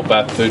ago no more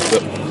bad food,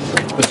 but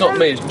it's not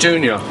me, it's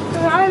Junior.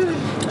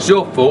 It's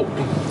your fault.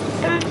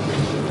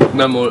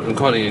 No more, I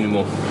can't eat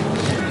anymore.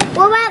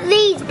 What about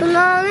these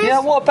bananas? Yeah,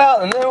 what about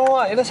them? They're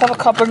alright. Let's have a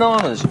couple of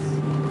bananas.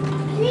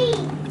 Please.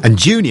 And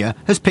Junior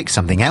has picked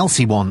something else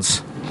he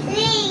wants.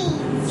 Please.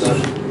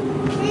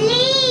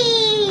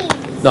 Please.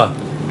 No.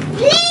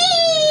 Please.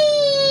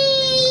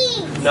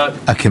 No.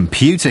 A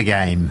computer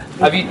game.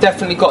 Have you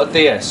definitely got a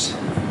DS?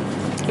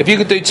 If you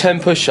could do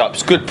 10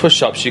 push-ups, good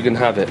push-ups, you can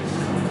have it.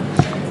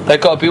 They've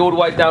got to be all the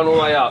way down, all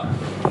the way up.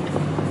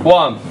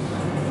 1,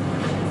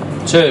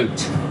 2,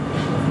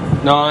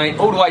 9,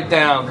 all the way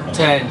down,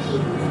 10.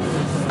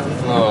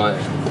 Alright.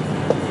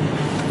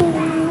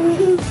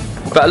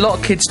 But a lot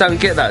of kids don't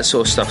get that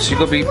sort of stuff, so you've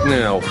got to be, you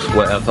know,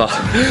 whatever.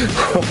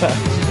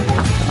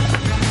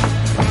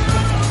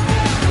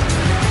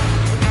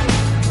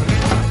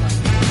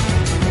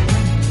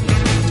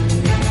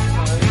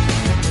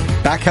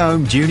 Back Back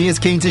home, Junior's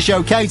keen to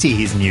show Katie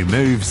his new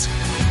moves.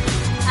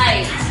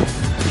 8,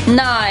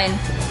 9,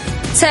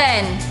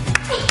 10.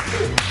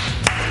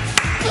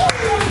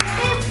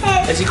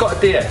 Has he got a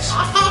DS?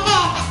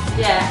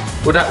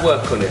 Yeah. Would that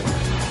work on it?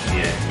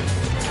 Yeah.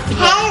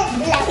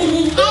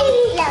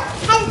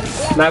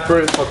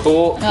 Labyrinth I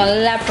bought. Oh,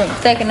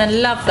 Labyrinth. They're going to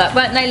love that.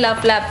 Won't they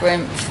love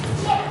Labyrinth?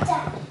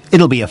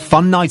 It'll be a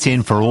fun night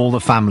in for all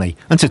the family.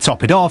 And to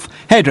top it off,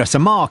 hairdresser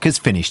Mark has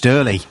finished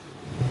early.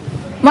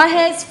 My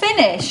hair's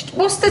finished.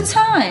 What's the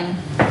time?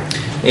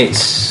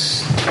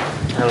 It's...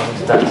 How long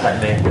did that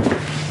take me?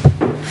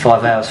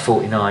 5 hours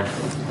 49.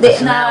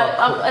 No,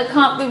 I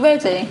can't be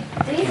ready.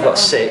 You've got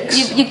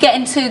 6. You're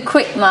getting too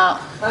quick,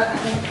 Mark.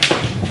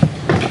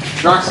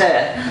 Nice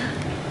hair.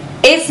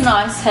 It's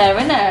nice hair,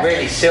 isn't it?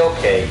 Really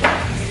silky.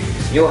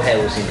 Your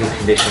hair was in good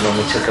condition when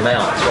we took them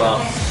out as well.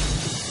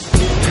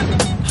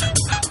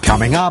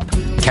 Coming up,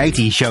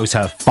 Katie shows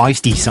her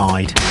feisty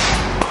side.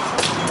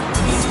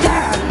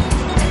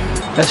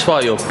 That's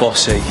why you're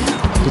bossy.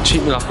 You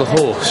treat me like a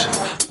horse.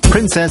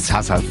 Princess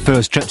has her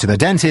first trip to the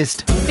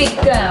dentist. Big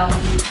girl.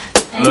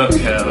 Look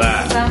at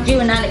that. You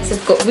and Alex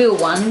have got real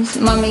ones.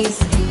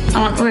 Mummies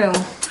aren't real.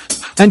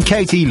 And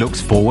Katie looks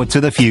forward to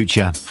the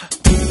future.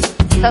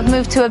 I've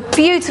moved to a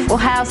beautiful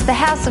house, the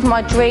house of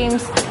my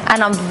dreams,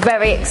 and I'm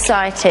very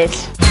excited.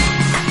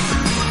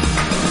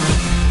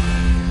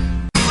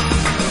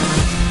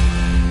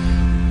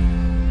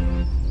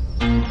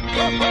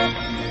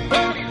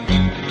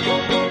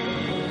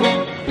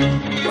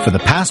 For the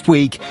past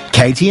week,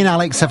 Katie and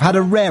Alex have had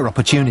a rare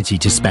opportunity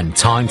to spend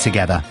time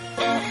together.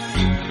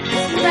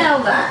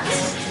 Smell that.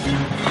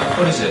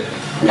 What is it?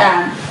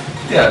 Lamb.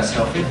 Yeah, it's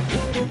healthy.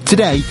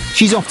 Today,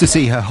 she's off to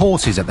see her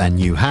horses at their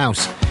new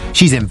house.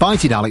 She's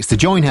invited Alex to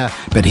join her,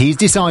 but he's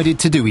decided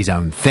to do his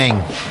own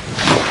thing.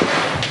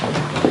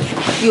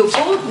 You're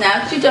bored now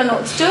because you don't know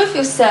what to do with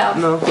yourself.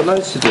 No, I've got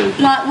loads to do.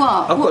 Like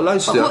what? I've got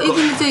loads to do. What are you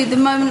going to do the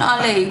moment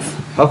I leave?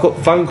 I've got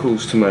phone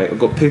calls to make. I've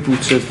got people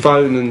to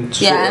phone and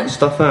sort that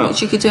stuff out.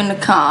 Which you could do in the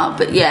car,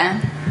 but yeah.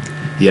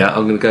 Yeah,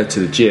 I'm going to go to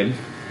the gym.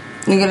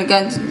 You're going to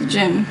go to the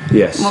gym?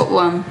 Yes. What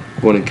one?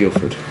 One in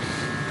Guildford.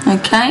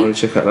 Okay. I want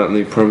to check out that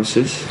new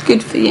premises.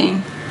 Good for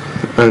you.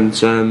 And,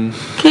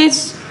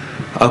 Kids?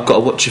 I've got to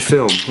watch a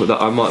film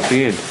that I might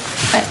be in.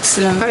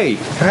 Excellent. Hey.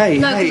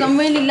 No, because I'm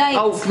really late.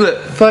 Oh,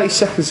 look, 30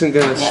 seconds isn't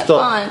going to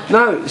stop. Fine.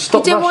 No,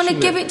 stop. You didn't want to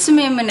give it to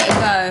me a minute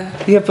ago.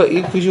 Yeah, but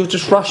because you're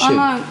just rushing.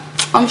 I know.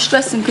 I'm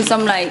stressing because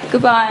I'm late.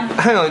 Goodbye.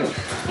 Hang on.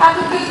 Have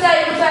a good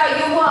day without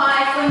your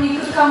wife when you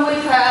could come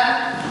with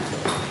her.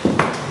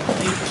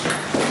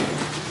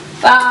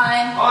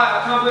 Bye. Alright,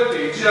 I'll come with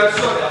you. Sorry,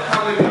 I'll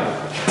come with you.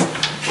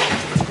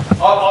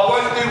 I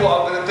won't do what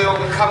I'm going to do. I'm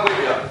going to come with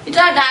you. You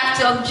don't have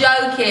to. I'm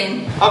joking.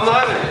 I'm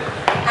not having it.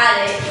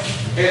 Alex.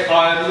 I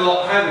am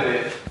not having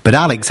it. But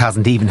Alex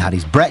hasn't even had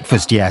his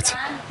breakfast yet.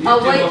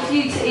 I'll wait for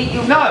you to eat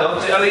your... No,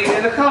 I'll eat it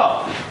in the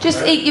car.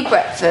 Just eat your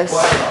breakfast.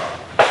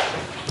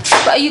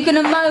 But are you going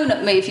to moan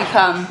at me if you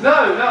come? No,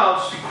 I'll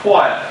just be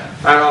quiet.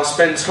 And I'll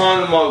spend time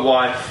with my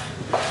wife,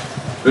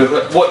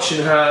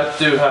 watching her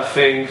do her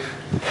thing,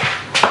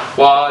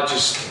 while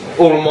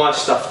all of my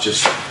stuff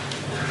just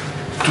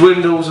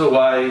dwindles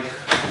away.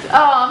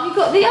 Oh, you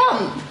got the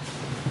ump.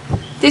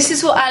 This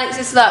is what Alex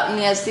is like when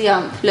he has the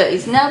ump. Look,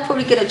 he's now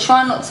probably going to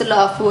try not to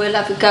laugh or he'll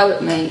have a go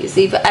at me. It's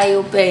either A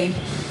or B.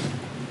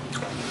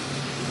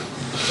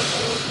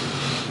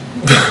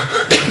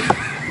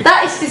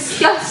 That is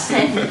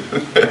disgusting.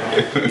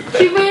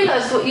 Do you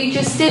realise what you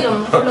just did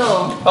on the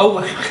floor? Oh,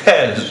 who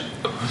cares?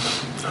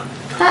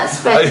 That's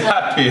better. Are you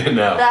happier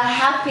now? They're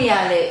happy,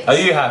 Alex. Are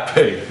you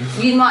happy?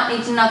 You might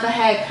need another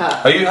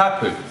haircut. Are you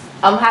happy?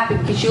 I'm happy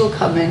because you're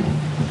coming.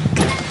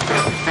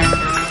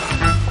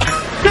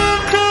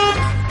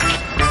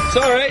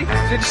 Sorry,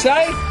 did you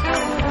say?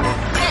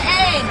 Get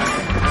in.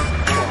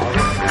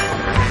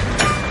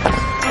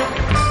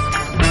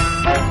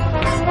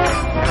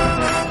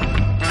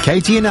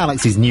 Katie and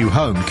Alex's new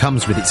home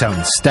comes with its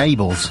own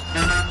stables.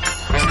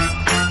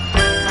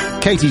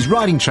 Katie's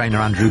riding trainer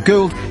Andrew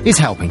Gould is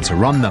helping to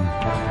run them.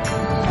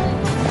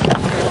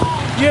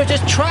 You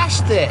just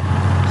trashed it.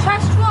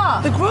 Trashed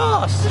what? The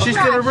grass. She's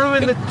going to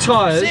ruin the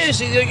tyres.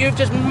 Seriously, you've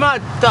just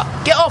mudded up.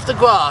 Get off the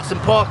grass and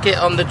park it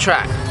on the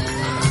track.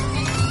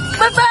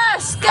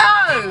 Reverse,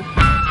 go!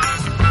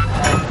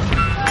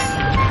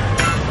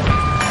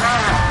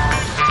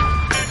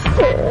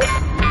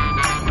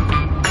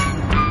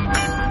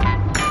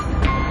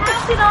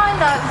 Did I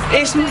know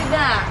it's do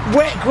that?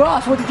 Wet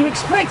grass. What did you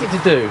expect it to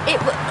do?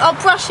 I'll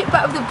brush it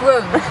back with a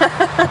broom.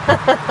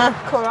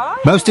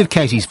 Most of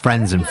Katie's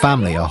friends and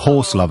family are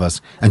horse lovers,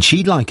 and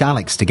she'd like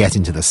Alex to get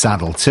into the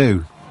saddle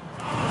too.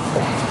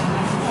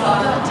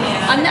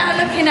 I'm now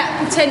looking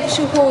at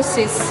potential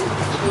horses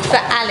for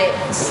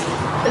Alex.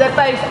 They're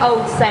both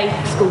old, safe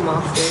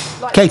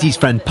schoolmasters. Katie's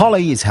friend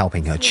Polly is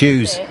helping her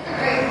choose.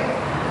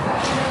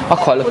 I'm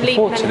quite looking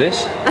forward to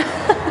this.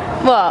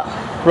 What?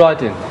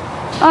 Riding.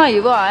 Oh,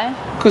 you why?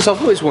 Because I've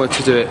always wanted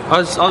to do it. I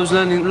was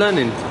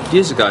learning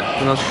years ago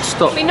and I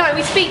stopped. We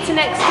speak to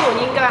next door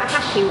and you can go out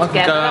happy together. I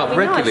can go out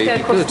regularly, Go it'd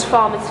be across good. to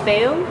farmers'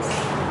 fields.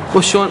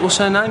 What's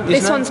her name?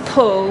 This one's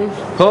Paul.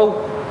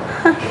 Paul?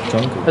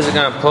 How's it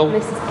going, Paul?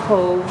 This is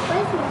Paul. Look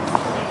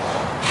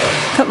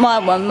at my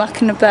one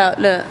mucking about,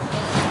 look.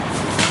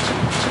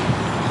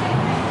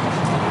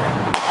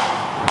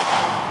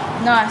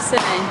 Nice, isn't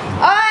he?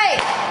 Oi!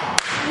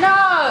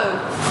 No!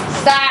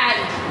 Stand!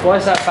 Why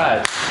is that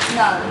bad?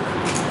 No.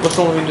 What's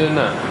wrong with him doing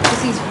that?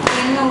 Because he's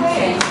being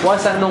naughty. Why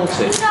is that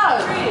naughty? No!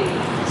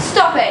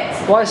 Stop it!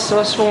 What's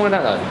wrong with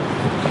that though?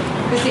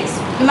 Because it's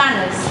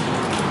manners.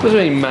 What do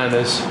you mean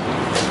manners?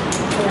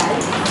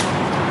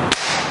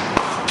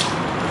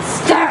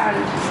 Stand!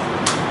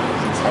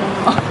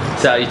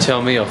 Is that how you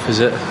tell me off, is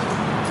it?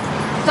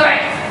 Sorry!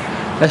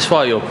 That's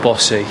why you're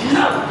bossy.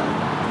 No!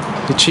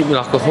 You treat me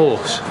like a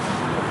horse.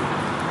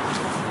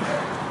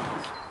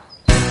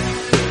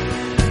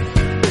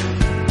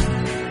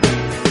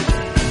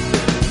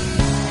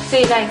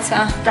 See you later.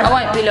 I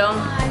won't be long.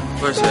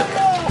 Where's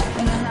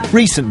it?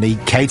 Recently,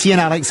 Katie and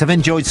Alex have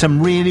enjoyed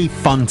some really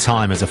fun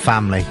time as a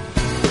family.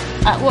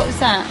 What was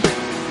that?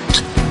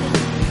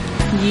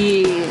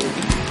 You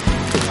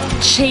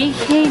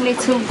cheeky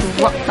little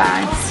rock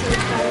bags.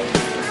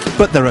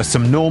 But there are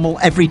some normal,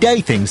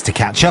 everyday things to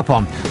catch up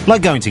on,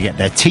 like going to get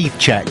their teeth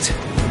checked.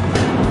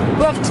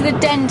 We're off to the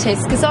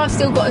dentist because I've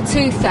still got a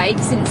toothache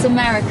since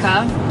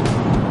America,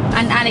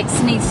 and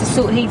Alex needs to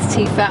sort his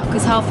teeth out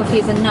because half of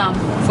his are numb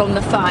from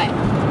the fight.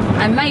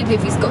 And maybe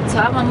if he's got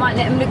time, I might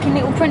let him look in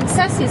little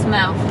Princess's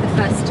mouth for the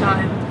first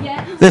time.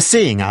 Yeah. They're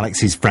seeing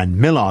Alex's friend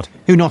Millard,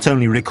 who not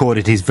only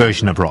recorded his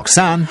version of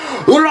Roxanne,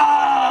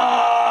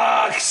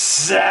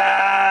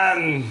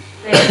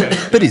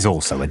 but is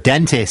also a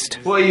dentist.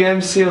 What are you,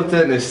 MC or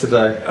dentist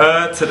today?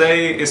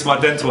 Today is my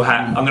dental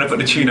hat. I'm going to put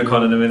the tunic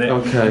on in a minute.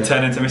 Okay. And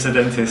turn into Mr.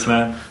 Dentist,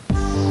 man.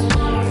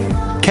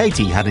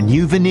 Katie had a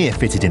new veneer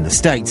fitted in the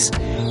States,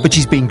 but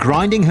she's been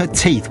grinding her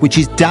teeth, which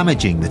is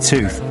damaging the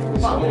tooth.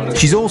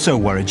 She's also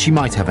worried she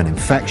might have an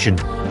infection.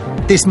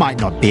 This might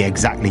not be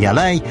exactly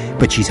LA,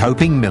 but she's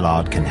hoping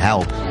Millard can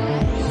help.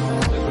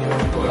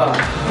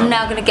 I'm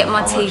now going to get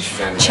my teeth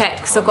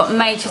checked because I've got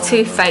major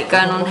toothache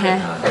going on here.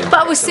 But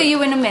I will see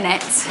you in a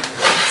minute.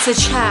 So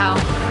ciao.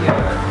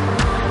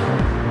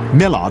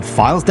 Millard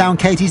files down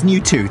Katie's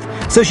new tooth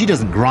so she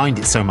doesn't grind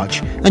it so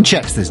much and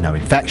checks there's no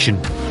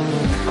infection.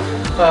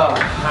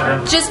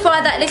 Just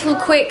by that little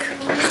quick,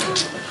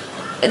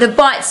 the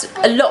bite's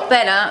a lot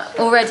better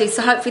already,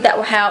 so hopefully that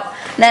will help.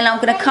 And then I'm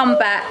going to come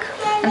back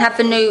and have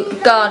the new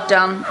guard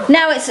done.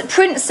 Now it's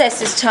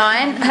Princess's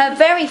time, her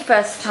very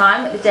first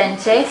time at the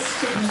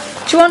dentist.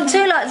 Do you want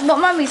to, like what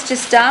Mummy's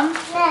just done?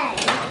 No.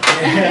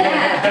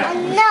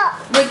 I'm not.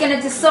 We're going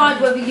to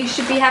decide whether you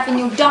should be having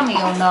your dummy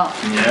or not.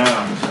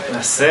 Yeah,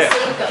 that's it.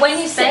 When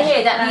you say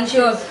here, that means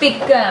you're a big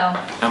girl.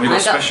 And we've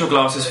got special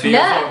glasses for you.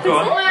 Look, Go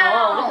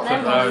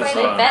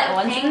on. better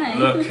ones, isn't it?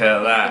 Look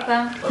at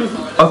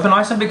that. Open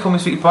eyes and big call me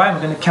sweetie pie.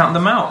 We're going to count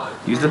them out.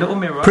 Use the little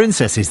mirror.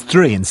 Princess is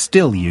 3 and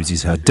still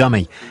uses her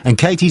dummy, and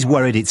Katie's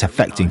worried it's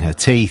affecting her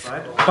teeth.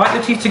 Bite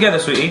the teeth together,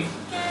 sweetie.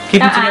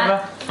 Keep them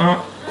together.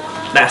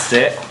 That's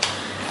it.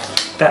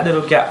 That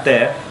little gap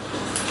there,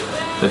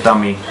 the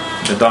dummy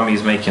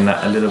is making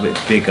that a little bit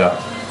bigger.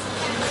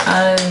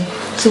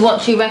 So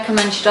what do you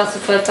recommend she does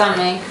with her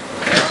dummy?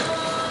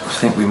 I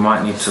think we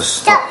might need to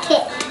stop. Suck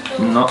it.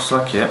 Not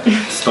suck it.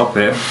 Stop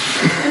it.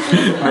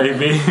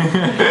 Maybe.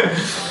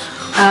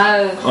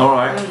 Oh.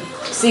 Alright.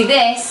 See,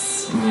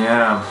 this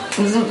Yeah.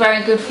 isn't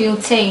very good for your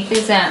teeth,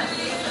 is it?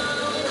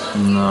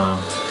 No.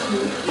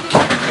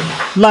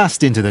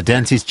 Last into the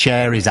dentist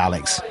chair is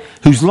Alex,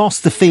 who's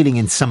lost the feeling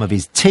in some of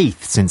his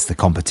teeth since the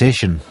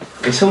competition.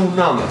 It's all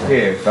numb up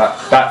here, but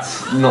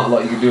that's not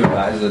like you can do with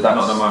that, is it? That's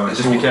Not at the moment.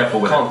 Just be careful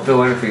with it. Can't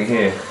feel anything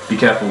here. Be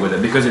careful with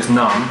it. Because it's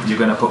numb, you're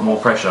going to put more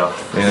pressure.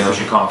 Because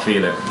you can't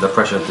feel it. The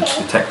pressure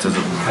detectors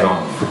are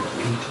gone.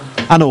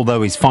 And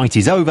although his fight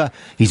is over,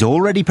 he's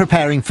already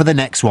preparing for the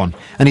next one,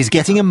 and he's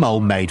getting a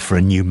mould made for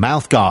a new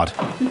mouth guard.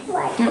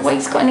 Look what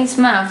he's got in his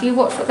mouth. You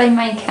watch what they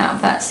make out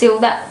of that. See all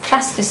that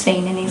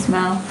plasticine in his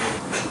mouth.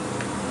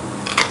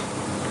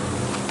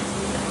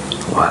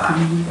 Voila.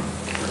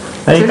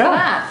 There you go.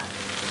 That.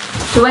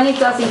 So when he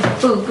does his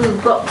boo-boo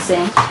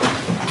boxing,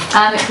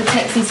 it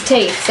protects his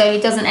teeth so he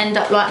doesn't end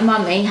up like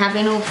Mummy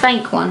having all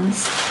fake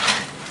ones.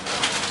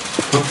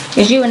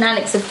 Because you and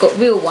Alex have got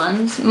real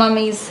ones,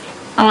 Mummy's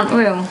aren't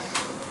real.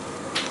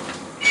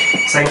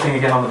 Same thing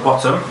again on the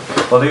bottom.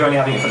 Although you're only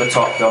having it for the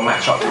top, they'll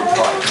match up to the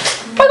fight.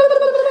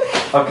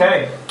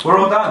 Okay, we're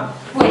all done.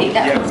 Wait,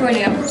 that's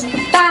brilliant.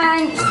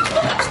 Thanks!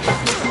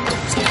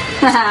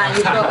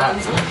 You've got one.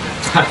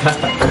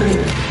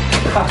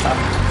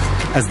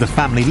 As the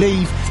family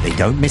leave, they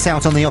don't miss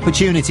out on the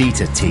opportunity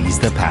to tease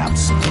the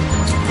Pabs.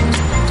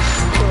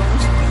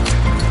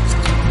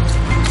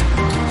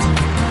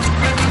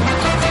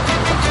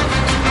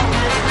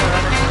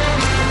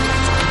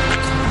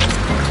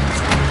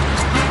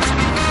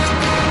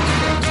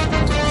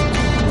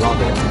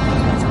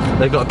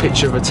 They got a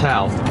picture of a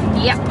towel.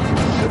 Yep.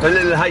 A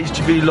little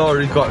HGV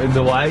lorry got in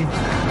the way.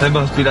 They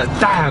must be like,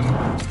 damn.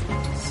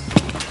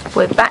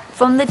 We're back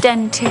from the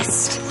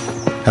dentist.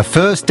 Her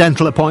first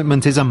dental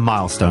appointment is a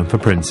milestone for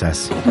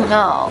Princess,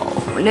 No,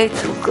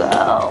 little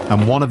girl.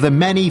 and one of the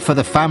many for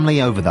the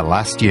family over the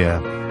last year.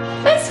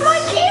 It's my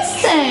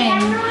kissing.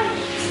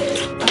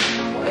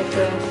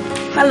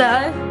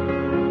 Hello.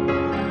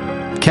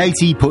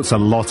 Katie puts a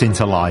lot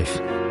into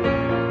life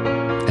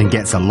and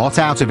gets a lot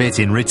out of it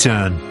in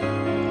return.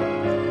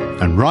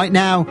 And right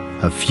now,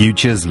 her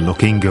future's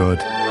looking good.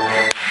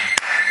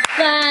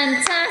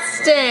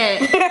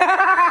 Fantastic.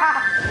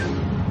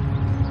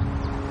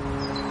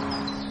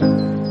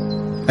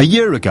 A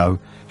year ago,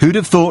 who'd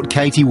have thought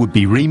Katie would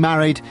be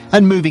remarried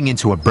and moving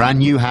into a brand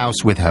new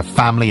house with her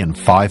family and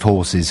 5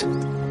 horses?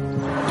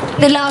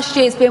 The last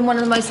year's been one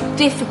of the most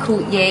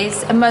difficult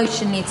years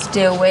emotionally to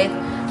deal with,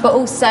 but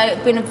also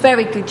it's been a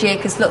very good year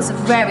because lots of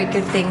very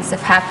good things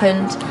have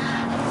happened.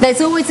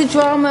 There's always a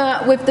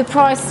drama with the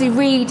pricey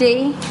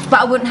Reedy, but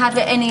I wouldn't have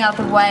it any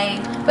other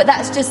way. But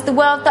that's just the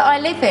world that I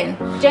live in.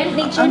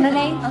 Gently,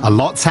 gently. A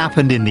lot's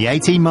happened in the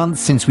 18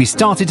 months since we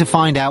started to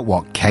find out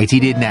what Katie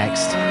did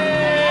next.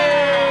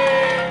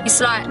 It's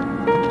like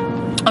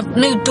a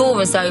new door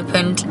has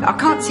opened. I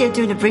can't see her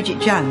doing a Bridget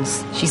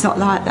Jones. She's not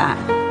like that.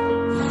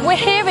 We're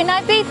here in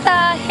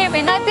Ibiza, here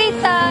in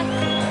Ibiza.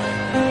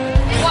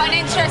 What an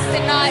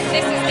interesting night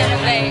this is going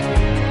to be.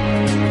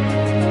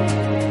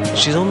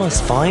 She's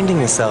almost finding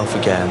herself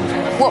again.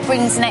 What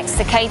brings next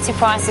to Katie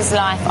Price's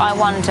life, I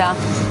wonder.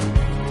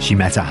 She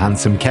met a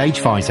handsome cage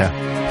fighter.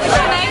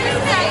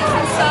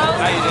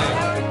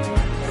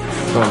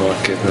 Oh my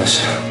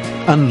goodness.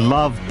 And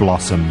love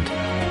blossomed.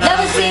 Love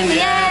is in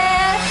the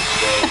air,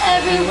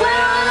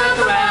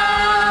 everywhere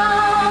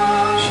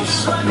around.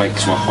 She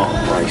makes my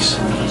heart race.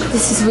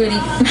 This is really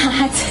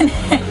mad, isn't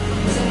it?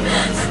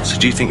 So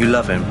do you think you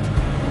love him?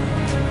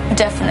 I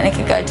definitely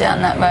could go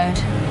down that road.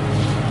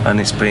 And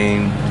it's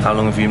been, how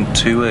long have you,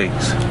 2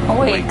 weeks? A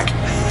week.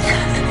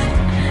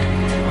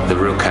 The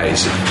real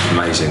Katie's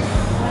amazing.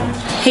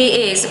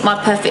 He is my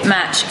perfect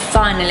match,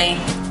 finally.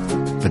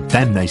 But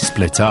then they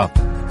split up.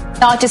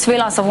 I just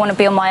realised I want to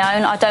be on my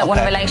own. I don't want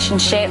a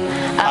relationship.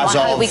 I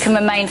hope we can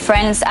remain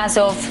friends as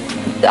of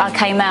I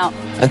came out.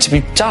 And to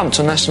be dumped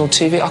on national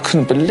TV, I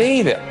couldn't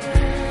believe it.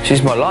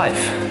 She's my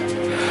life.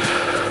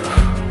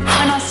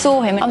 When I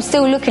saw him, I'm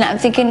still looking at him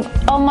thinking,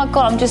 oh my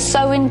God, I'm just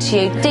so into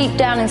you. Deep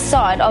down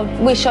inside, I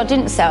wish I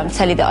didn't say on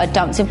telly that I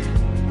dumped him.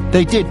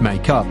 They did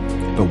make up,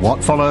 but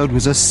what followed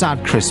was a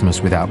sad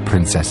Christmas without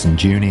Princess and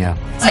Junior.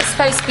 It's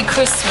supposed to be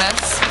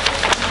Christmas,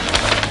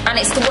 and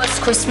it's the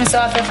worst Christmas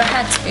I've ever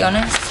had, to be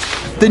honest.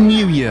 The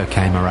new year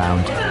came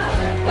around.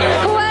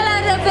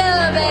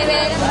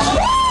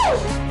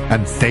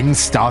 And things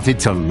started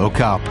to look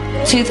up.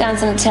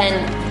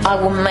 2010, I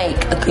will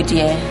make a good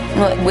year.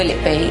 Not will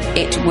it be,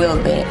 it will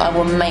be. I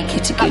will make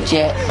it a good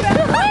year.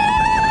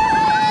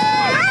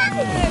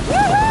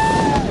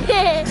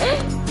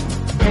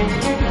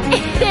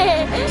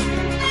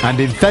 And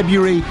in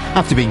February,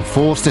 after being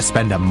forced to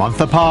spend a month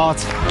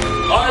apart,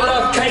 I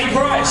love Katie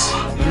Price.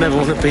 Never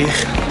want to be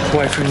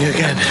away from you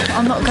again.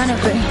 I'm not going to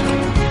be.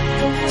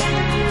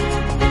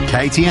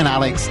 Katie and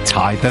Alex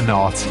tied the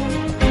knot.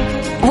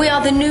 We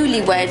are the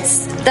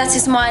newlyweds. That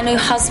is my new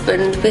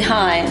husband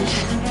behind.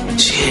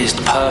 She is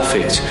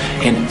perfect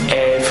in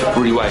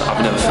every way. I've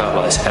never felt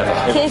like this ever.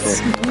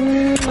 Kiss.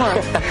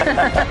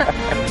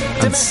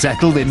 And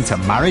settled into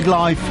married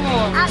life.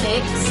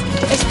 Alex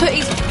has put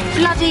his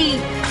bloody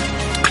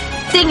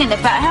thing in the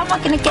back. How am I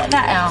going to get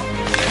that out?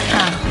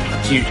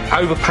 You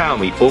overpower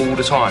me all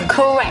the time.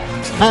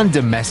 Correct. And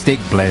domestic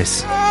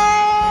bliss.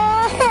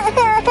 I've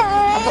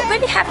got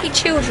really happy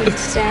children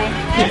today.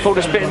 You pulled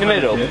a bit in the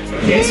middle.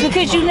 It's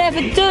because you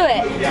never do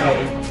it.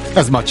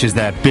 As much as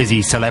their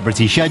busy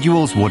celebrity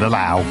schedules would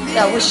allow.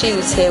 I wish he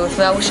was here with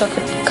me. I wish I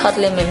could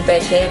cuddle him in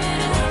bed here.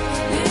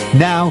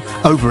 Now,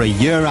 over a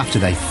year after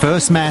they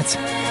first met,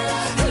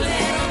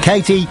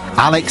 Katie,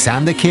 Alex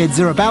and the kids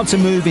are about to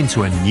move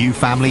into a new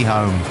family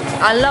home.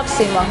 I love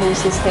seeing my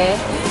horses here.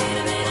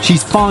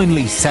 She's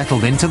finally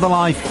settled into the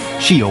life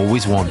she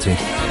always wanted.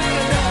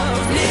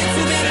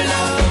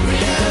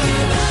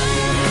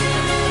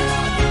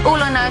 All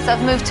I know is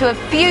I've moved to a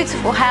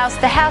beautiful house,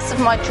 the house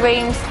of my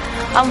dreams.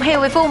 I'm here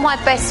with all my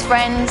best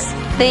friends,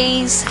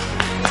 these,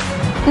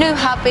 new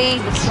hubby.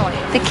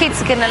 The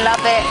kids are going to love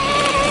it,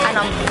 and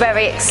I'm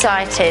very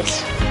excited.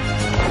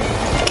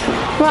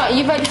 Right, are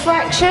you ready for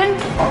action?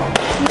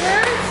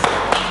 Yes.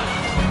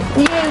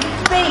 You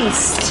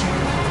beast.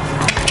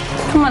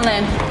 Come on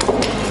then.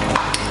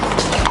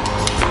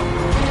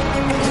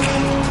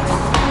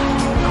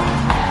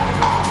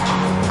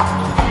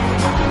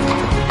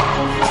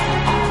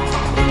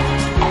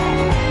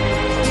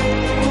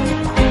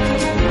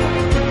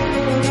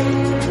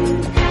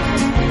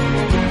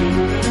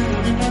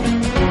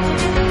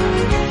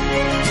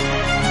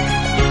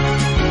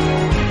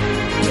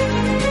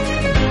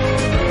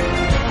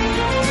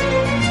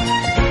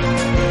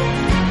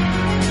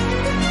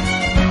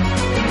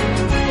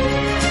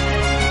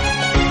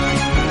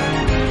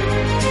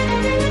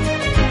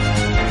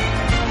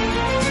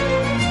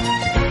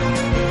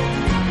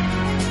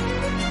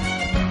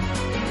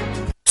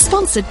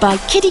 Sponsored by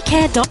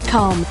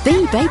kiddycare.com,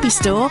 the baby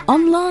store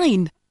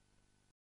online.